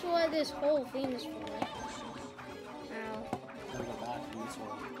 that's what this whole thing is for. Ow. Gotta go back to this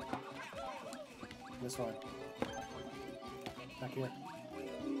one. This one. Back here.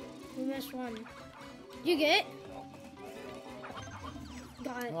 We missed one. You get it?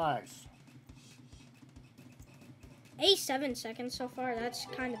 Got it. Nice. 7 seconds so far. That's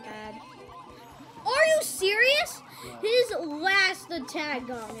kind of bad. Are you serious? His last attack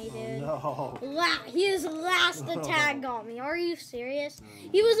got me, dude. Oh, no. His last attack got me. Are you serious?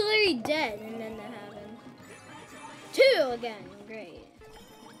 He was literally dead, and then that happened. 2 again. Great.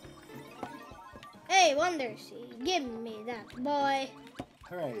 Hey, Wonder Seed, give me that, boy.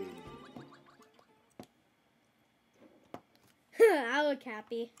 Hooray. I look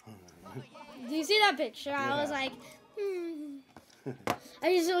happy. Do you see that picture? Yeah. I was like,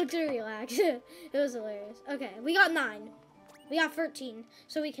 I just looked to relax. It was hilarious. Okay, we got 9. We got 13,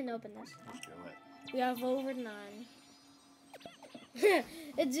 so we can open this. Let's do it. We have over 9.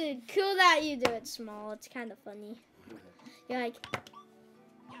 It's cool that you do it small. It's kind of funny. You're like,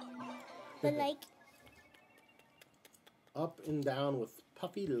 but like. Up and down with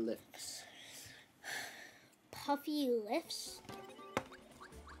Puffy lifts. Puffy lifts?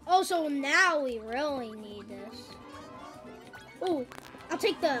 Oh, so now we really need this. Oh, I'll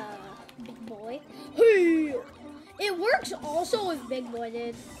take the big boy. Hey! It works also with big boy,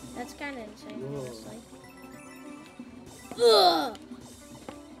 dude. That's kind of insane, honestly. Ugh!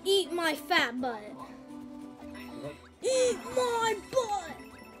 Eat my fat butt. What? Eat my butt!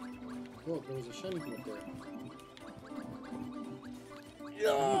 Look, there was a shiny thing up there.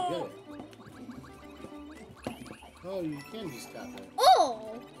 No! How do you get it? Oh, you can just tap it.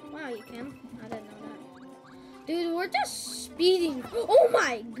 Oh! Wow, you can. I didn't know that. Dude, we're just speeding. Oh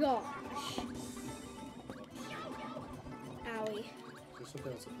my gosh! Owie. There's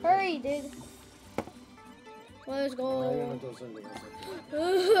something else up there. Hurry, dude. Let's go.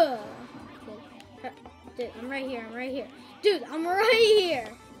 Ugh. Dude, I'm right here. I'm right here. Dude, I'm right here.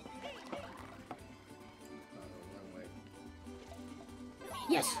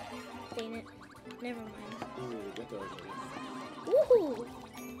 Yes. Dang it. Never mind. Ooh, get those. Woohoo.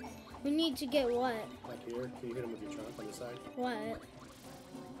 We need to get what? Back here. Can you hit him with your trunk on the side? What?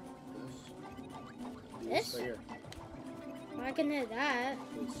 This? This? Right here. I can hit that.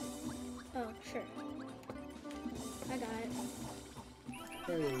 Oh, sure. I got it.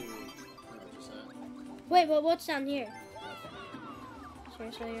 Hey. Oh, just that. Wait, but what's down here?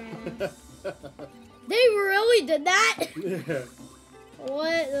 Seriously, right now? They really did that? Yeah.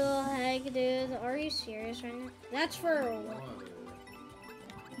 What the heck, dude? Are you serious right now? That's for what?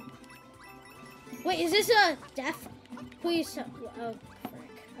 Wait, is this a death? Please. Oh,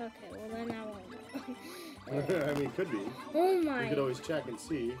 frick. Okay, well then I won't go. I mean, it could be. Oh my. You could always check and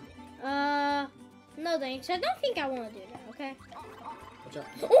see. No thanks. I don't think I want to do that, okay? Watch out.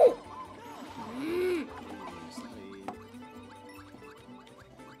 Oh!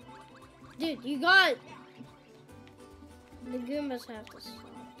 Dude, you got... The Goombas have to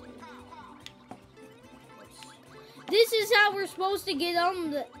stop, dude. This is how we're supposed to get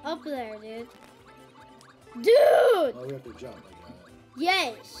up there, dude. Dude! Oh, we have to jump like that.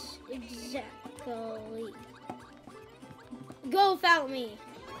 Yes, exactly. Go without me.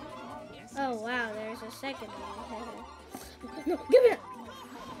 Oh, wow, there's a second one. No, give me it.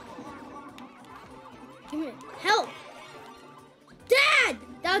 Give me it. Help! Dad!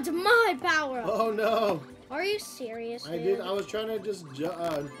 That's my power. Oh, no. Are you serious, dude? I did. I was trying to just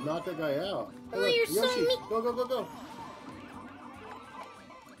knock that guy out. Oh, look, you're so Yoshi. mean. Go, go, go, go.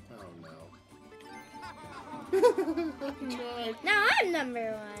 Oh, no. Now I'm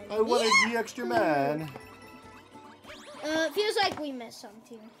number one. I wanted the extra man. It feels like we missed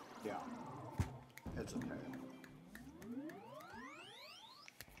something. Yeah. It's okay.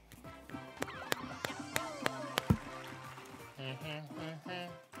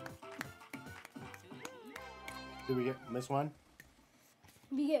 Did we miss one?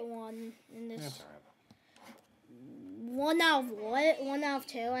 We get one in this. That's alright. One out of what? One out of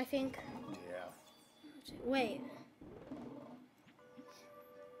two, I think. Yeah. Wait.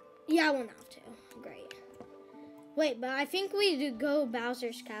 Yeah, one out of two. Great. Wait, but I think we do go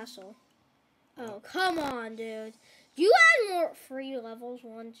Bowser's Castle. Oh, come on, dude. Do you add more free levels?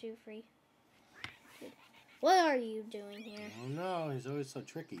 1, 2, 3. Dude, what are you doing here? Oh no, he's always so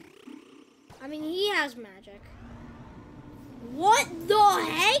tricky. I mean, he has magic. What the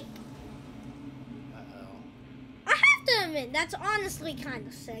heck? Uh-oh. I have to admit, that's honestly kind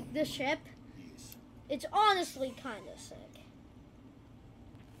of sick. This ship. Yes. It's honestly kind of sick.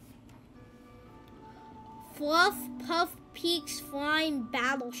 Fluff-Puff Peaks Flying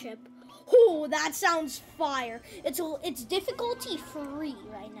Battleship. Ooh, that sounds fire. It's difficulty 3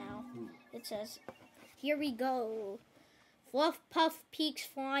 right now. It says, here we go. Fluff-Puff Peaks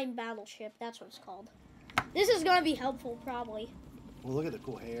Flying Battleship. That's what it's called. This is going to be helpful, probably. Well, look at the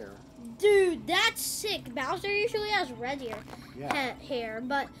cool hair. Dude, that's sick. Bowser usually has red hair,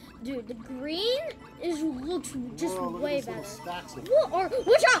 but dude, the green looks just way better.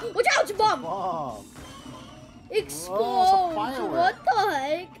 Watch out! Watch out! It's a bomb! Bomb. Explodes! Whoa, it's a firework. What the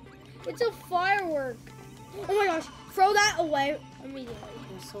heck? It's a firework. Oh my gosh! Throw that away immediately.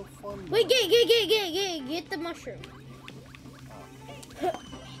 It's so fun. Wait, get the mushroom. Throw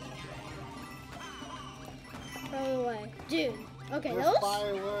it away, dude. Okay, They're those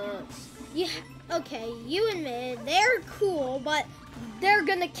fireworks. Yeah. Okay, you admit they're cool, but they're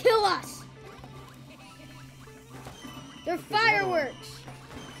gonna kill us. They're fireworks.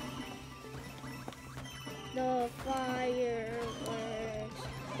 The fireworks.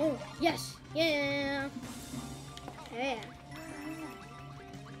 Oh yes, yeah. Yeah.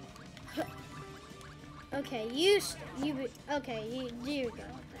 Okay, you go.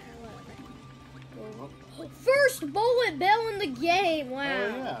 First bullet bill in the game. Wow.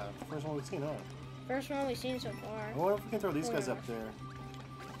 Oh yeah, first one we've seen, huh? First one we've seen so far. I wonder if we can throw these guys up there.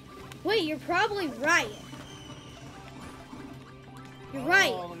 Wait, you're probably right. You're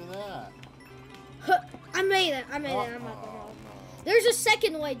right. Oh, look at that. Huh, I made it. I'm not gonna hold. No. There's a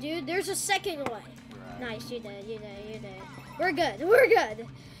second way, dude. There's a second way. Right. Nice, you did. We're good.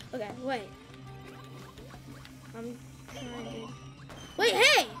 Okay, wait. I'm trying to... Wait,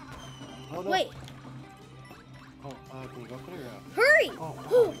 hey! Oh, no. Wait. Oh, can you go up there? Hurry! Oh,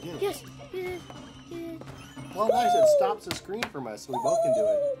 Oh, we did it. yes. Yes. Well, nice. It stops the screen from us, so we both can do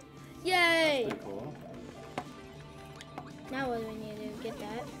it. Yay! That's pretty cool. Now what do we need to do? Get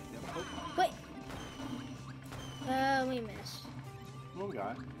that. Yep. Wait. We missed. What we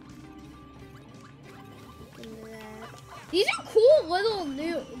got? These are cool little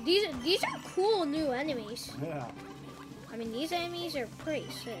new. These are cool new enemies. Yeah. I mean, these enemies are pretty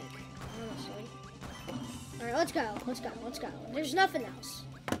sick, honestly. All right, let's go. There's nothing else.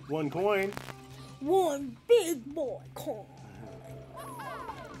 One coin. One big boy coin.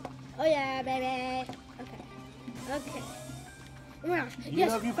 Oh yeah, baby. Okay. Oh my gosh. You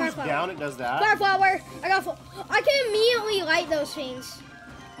Yes, know if you fire push flower. down, it does that? Fire flower. I got. I can immediately light those things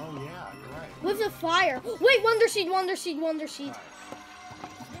Oh yeah, you're right. with the fire. Wait, wonder seed, wonder seed, wonder seed. All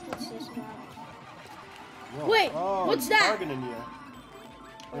right. What's this about? Whoa. Wait, Oh, what's it's that? targeting you.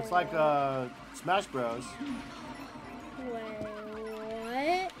 It's like Smash Bros. Wait,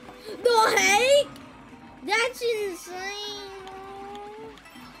 what? The heck? That's insane.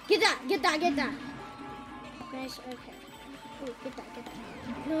 Get that, get that, get that. Nice, okay. Ooh, get that, get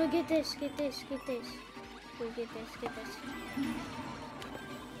that. No, get this, get this, get this. Ooh, get this, get this.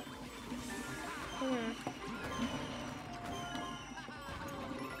 Come on.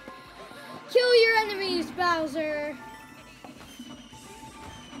 Kill your enemies, Bowser.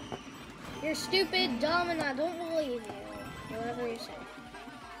 You're stupid, dumb, and I don't believe you. Whatever you say.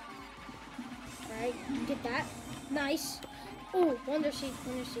 Alright, get that. Nice. Ooh, wonder seed,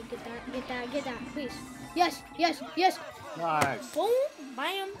 get that, get that, get that, please. Yes, yes, yes. Nice. Boom,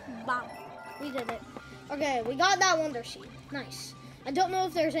 bam, bam. We did it. Okay, we got that wonder seed. Nice. I don't know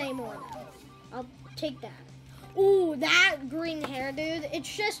if there's any more though. I'll take that. Ooh, that green hair, dude.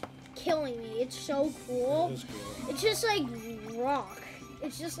 It's just killing me. It's so cool. That is cool. It's just like rock.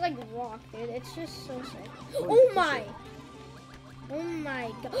 It's just like rock, dude. It's just so sick. Oh, Oh my. Oh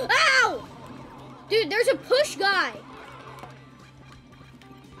my god. Ow! Dude, there's a push guy.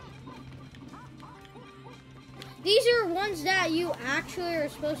 These are ones that you actually are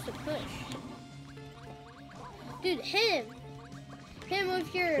supposed to push. Dude, him. Him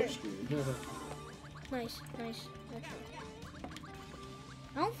with your... Nice, nice. Okay.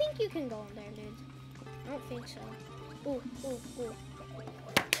 I don't think you can go in there, dude. I don't think so. Ooh, ooh, ooh.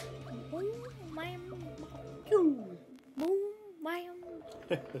 Boom, bam. Boom, bam.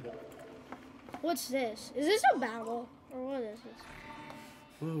 What's this? Is this a battle? Or what is this?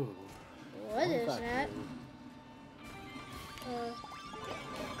 Ooh. What is that?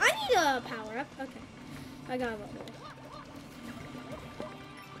 I need a power up. Okay. I got one.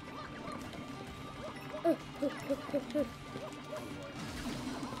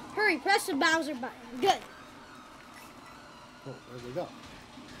 Hurry, press the Bowser button. Good. Oh, there we go.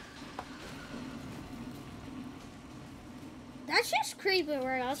 That's just creepy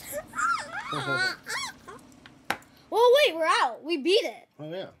where else. Well, wait, we're out. We beat it. Oh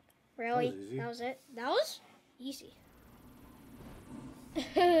yeah. Really? That was easy. That was it? That was easy.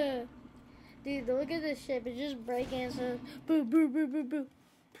 Dude, look at this ship. It's just breaking and says boo, boo, boo, boo, boo.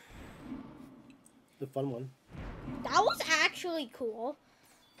 The fun one. That was actually cool.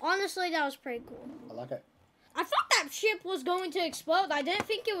 Honestly, that was pretty cool. I like it. I thought that ship was going to explode. I didn't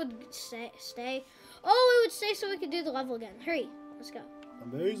think it would stay. Oh, it would stay so we could do the level again. Hurry. Let's go.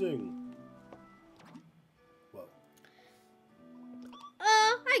 Amazing. Whoa.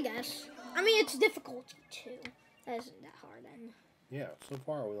 I guess. I mean, it's difficult too. That isn't that hard then. Yeah, so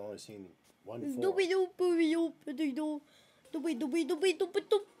far we've only seen one form.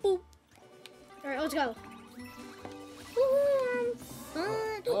 Alright, let's go.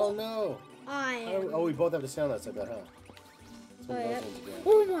 Oh no! Oh, we both have to stay on that side, huh? Oh, yeah.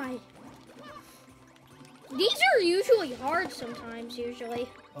 Oh my! These are usually hard sometimes,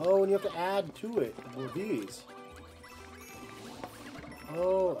 Oh, and you have to add to it with these.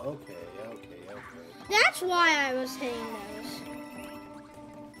 Oh, okay. That's why I was hitting those.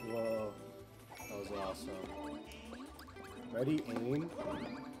 Whoa. That was awesome. Ready, aim.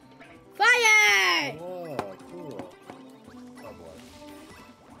 Fire! Whoa, cool. Oh boy.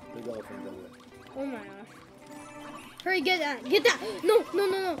 Big elephant, go with. Oh my gosh. Hurry, get that. Get that. No.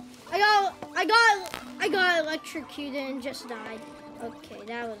 I got electrocuted and just died. Okay,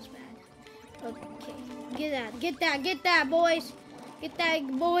 that was bad. Okay. Get that, boys. Get that,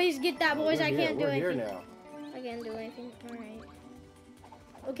 boys. Oh, I can't do anything. We're here now. I can't do anything. Alright.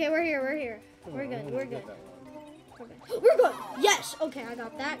 Okay, we're here. Come We're on, good. I'm We're gonna good. get that one. We're good. Yes. Okay, I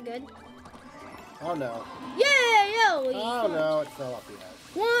got that. Good. Oh no. Yay, yo. Oh no, it fell off the edge.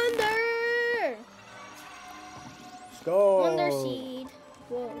 Wonder. Let's go. Wonder seed.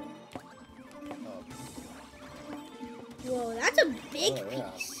 Whoa. Oh. Whoa, that's a big Oh, yeah.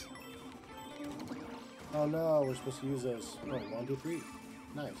 piece. Oh no, we're supposed to use those. Oh, 1, 2, 3.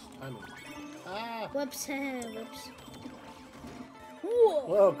 Nice. Timing. Ah! Whoops. Whoops. Whoa.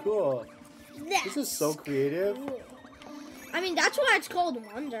 Whoa, cool. That's This is so creative. cool. I mean, that's why it's called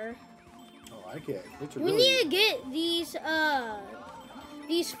Wonder. I like it. It's We really... need to get these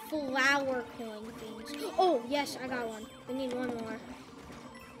flower coin things. Oh, yes, I got one. We need one more.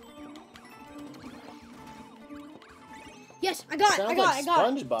 Yes, I got it. I got it.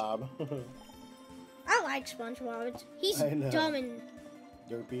 SpongeBob. I like SpongeBob. He's I know. dumb and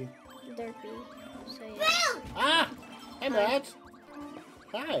Derpy. derpy. So, yeah. Ah! Hey, Matt.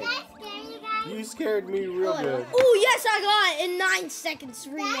 Hi. You scared me real good. Oh, yes, I got it in 9 seconds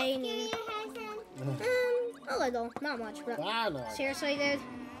remaining. A little, not much, but seriously, dude.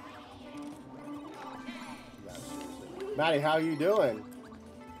 Maddie, how you doing?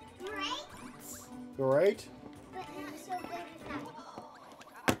 Great. But not so good as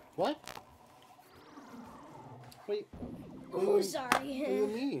that. What? Wait. Oh, sorry. What do you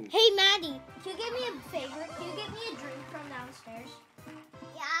mean? Hey, Maddie, can you give me a favor? Can you get me a drink from downstairs?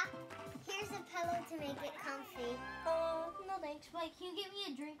 Yeah. Here's a pillow to make it comfy. No thanks. Wait, can you get me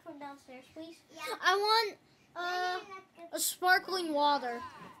a drink from downstairs, please? Yeah. I want a sparkling water.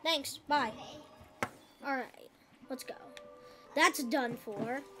 Thanks. Bye. All right, let's go. That's done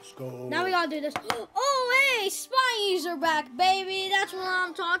for. Let's go. Now we gotta do this. Oh, hey, Spinies are back, baby. That's what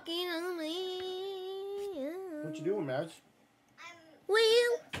I'm talking about. What you doing, Madge?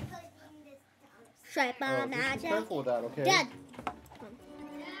 Wheel. Putting this down. Strap on Just be careful with that, okay? Dad.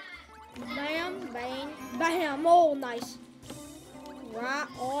 Bam, bang, bam. Oh, nice. Right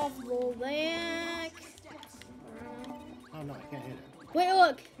off the back. Oh no, I can't hit it. Wait,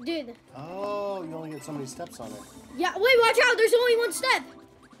 look, dude. Oh, you only get so many steps on it. Yeah, wait, watch out. There's only one step.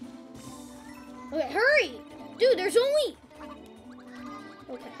 Okay, hurry. Dude, there's only...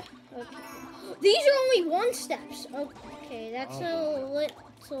 Okay. These are only 1 steps. Okay, that's a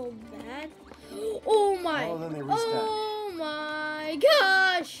little bad. Oh my. Oh, then they restart. Oh my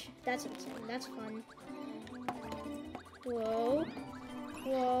gosh. That's insane. That's fun. Whoa.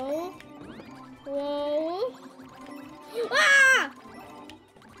 Whoa. Whoa. Ah!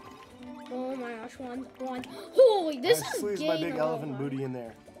 Oh my gosh, one. Holy, this is squeeze my big elephant booty in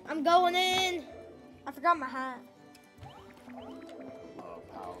there. I'm going in. I forgot my hat. Oh,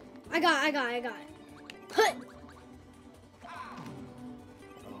 pow. I got it. Hut.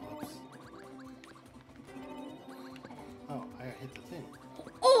 Oh, I hit the thing.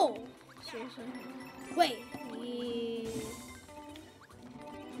 Oh! Seriously? Wait.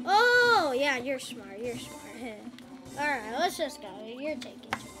 Oh, yeah, you're smart. Alright, let's just go. You're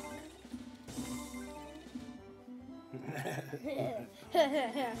taking too long.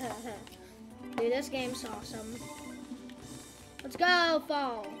 Dude, this game's awesome. Let's go,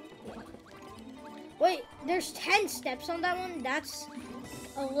 fall. Wait, there's 10 steps on that one? That's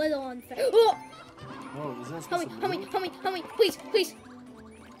a little unfair. Oh! Oh, isn't that supposed to move? Help me, please.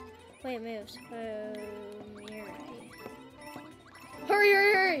 Wait, it moves. You're right.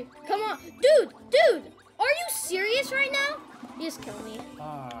 Hurry. Come on. Dude, are you serious right now? You just kill me. I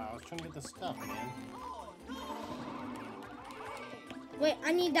was trying to get the stuff, man. Wait,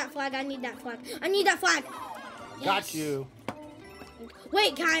 I need that flag. Yes. Got you.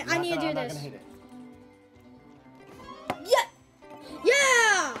 Wait, I need to do I'm not this. gonna hit it.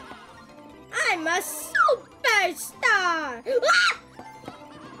 Yeah! I'm a superstar! Ah!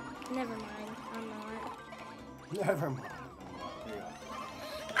 Never mind, I'm not. Never mind. There you go.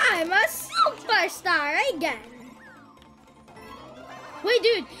 I'm a superstar again! Wait,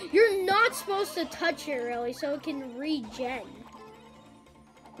 dude, you're not supposed to touch it really, so it can regen.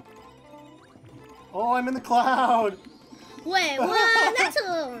 Oh, I'm in the cloud! Wait, what? That's a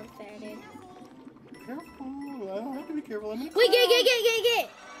little unfair, dude. Careful. I don't have to be careful. I'm in the Wait, cloud. get!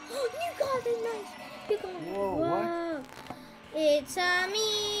 You got it, nice. You got it. Whoa, what? It's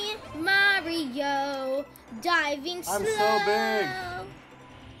me, Mario, diving slow. I'm so big.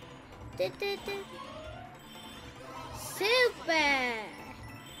 Super.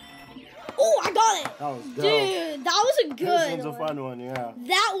 Oh, I got it. That was dope. Dude, that was a good This one's a one. fun one, yeah.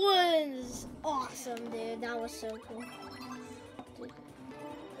 That was awesome, dude. That was so cool.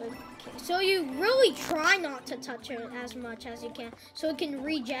 Okay, so you really try not to touch it as much as you can, so it can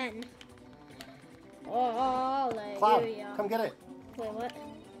regen. Oh, Cloud, come get it. Wait, what?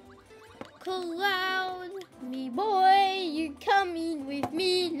 Cloud, me boy, you coming with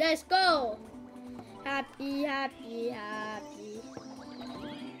me? Let's go. Happy.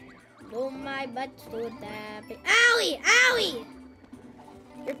 Oh, my butt's so happy. Owie!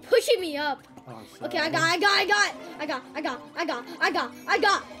 You're pushing me up. Oh, Okay, I got.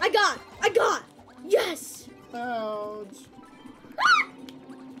 Yes. Clouds.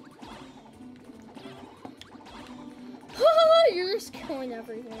 You're just killing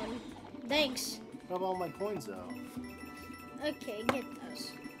everyone. Thanks. What about all my coins, though? Okay, get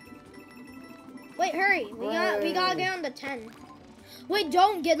those. Wait, hurry. We gotta get on the 10. Wait,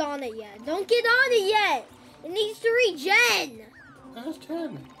 don't get on it yet. It needs to regen. That's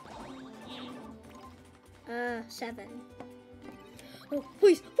 10. 7. Oh,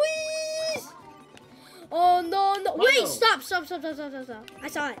 please. Oh, no. Wait, stop. I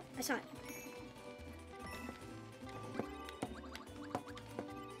saw it.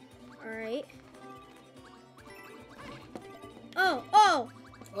 Alright. Oh, oh!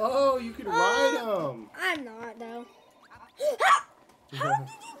 Oh, you can ride them. I'm not, though. How did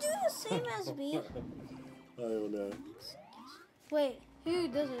you do the same as me? I don't know. Wait, who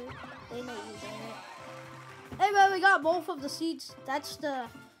does it? They know you did it. Hey, but we got both of the seats. That's the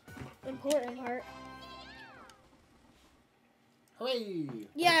important part. Hooray!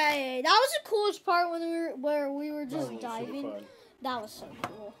 Yay! That was the coolest part when we were just That was diving. super fun. That was so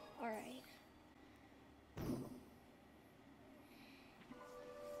cool. All right.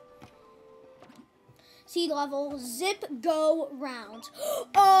 Sea level, zip, go, round.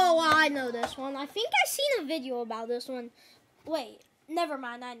 Oh, I know this one. I think I seen a video about this one. Wait, never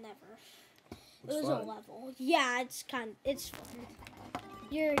mind. I never. It's It was fun. a level. Yeah, it's fun.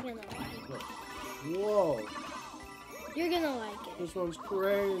 You're gonna like it. Whoa! You're gonna like it. This one's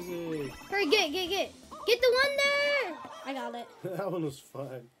crazy. Hurry, get the one there. I got it. That one was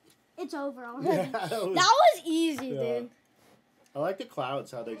fun. It's over already. Yeah, That was easy, Yeah. dude. I like the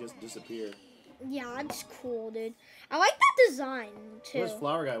clouds, how they just disappear. Yeah, it's cool, dude. I like that design too. Where's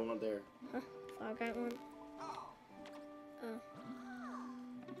Flower Guy one up there? Huh? Flower Guy one. Oh.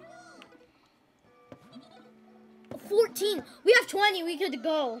 14. We have 20. We could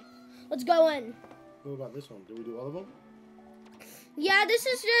go. Let's go in. What about this one? Did we do all of them? Yeah, this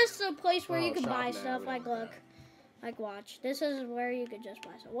is just a place where Oh, you can shop buy now, stuff. we Like, don't do look. Like, watch. This is where you could just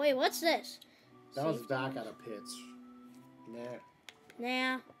buy stuff. Wait, what's this? That was Safety back ones? out of pits. Nah.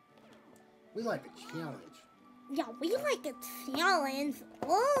 Nah. We like the challenge. Yeah, we like a challenge.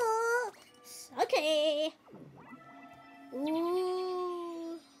 Oh, okay.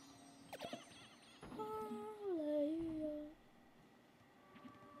 Ooh.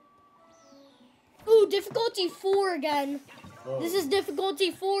 Ooh, difficulty 4 again. Whoa. This is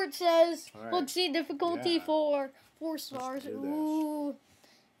difficulty 4, it says. All right. Look, see, difficulty Yeah. 4. 4 stars. do this. Ooh.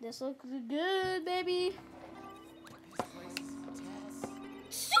 This looks good, baby.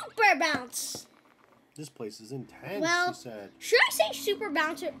 Super bounce. This place is intense, Well, she said. Should I say super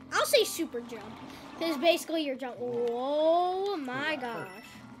bounce? I'll say super jump. Because basically you're jump. Oh my gosh.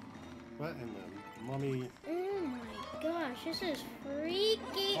 What in the mummy? Oh my gosh. This is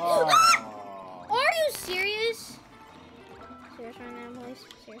freaky. Oh. Are you serious? Serious right now, boys?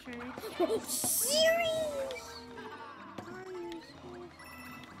 Serious right now? Oh, serious?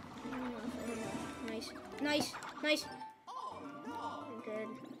 Nice. Nice. Nice. Good.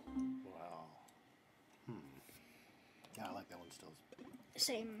 Wow. Yeah, I like that one still.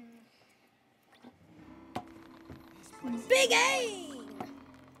 Same. Big A!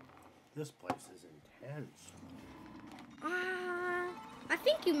 This place is intense. I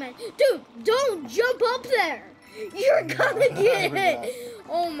think you meant... Dude, don't jump up there! You're gonna get hit!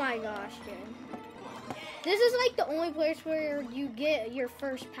 Oh my gosh, dude. This is like the only place where you get your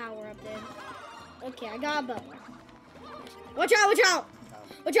first power up, dude. Okay, I got a bubble. Watch out, watch out!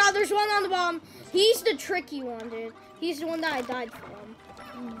 Watch out, there's one on the bottom. He's the tricky one, dude. He's the one that I died from.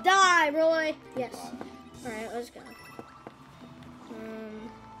 Die, Roy! Yes. Alright, let's go.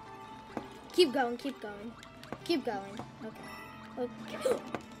 Keep going, keep going. Keep going. Okay. Okay.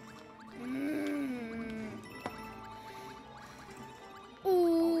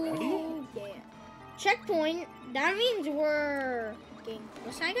 Ooh, yeah. Checkpoint. That means we're getting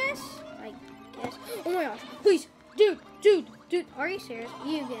close, I guess? I guess. Oh my gosh. Please. Dude. Are you serious?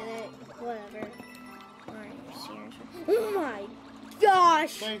 You get it. Whatever. Are you serious? Oh my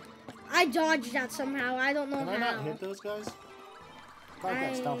gosh. Wait, I dodged that somehow. I don't know can how. I not hit those guys? If I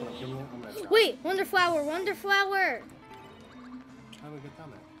can't stop it, I'm gonna try. Wait, Wonder Flower, Wonder Flower. How do we get down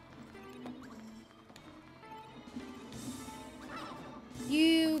there?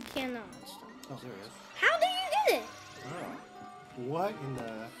 You cannot stop. Oh, serious? How did you get it? Oh. What in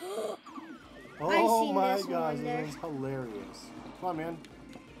the... I've Oh seen my this gosh, one there. this is hilarious. Come on, man.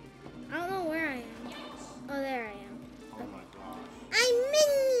 I don't know where I am. Oh, there I am. Oh my gosh. I'm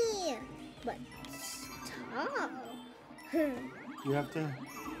mini. But stop. You have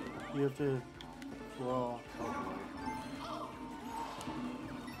to crawl.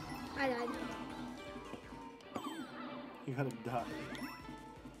 I died. You gotta die.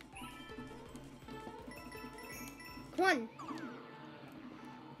 Come on.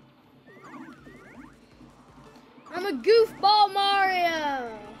 I'm a goofball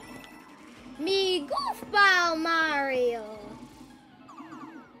Mario. Me goofball Mario.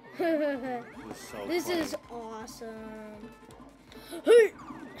 It's so This funny. is awesome. Hey,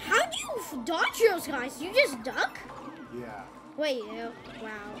 how do you dodge those guys? You just duck? Yeah. Wait, you?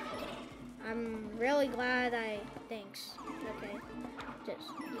 Wow. I'm really glad I... Thanks. Okay.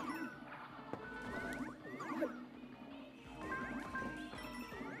 Just, yeah.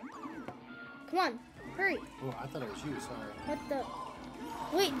 Come on, hurry. Oh, I thought it was you. Sorry. What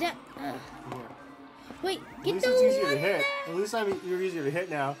the? Wait, that. Yeah. Wait, At get least the it's easier to one hit. back. At least you're easier to hit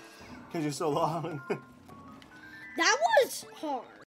now because you're so long. That was hard.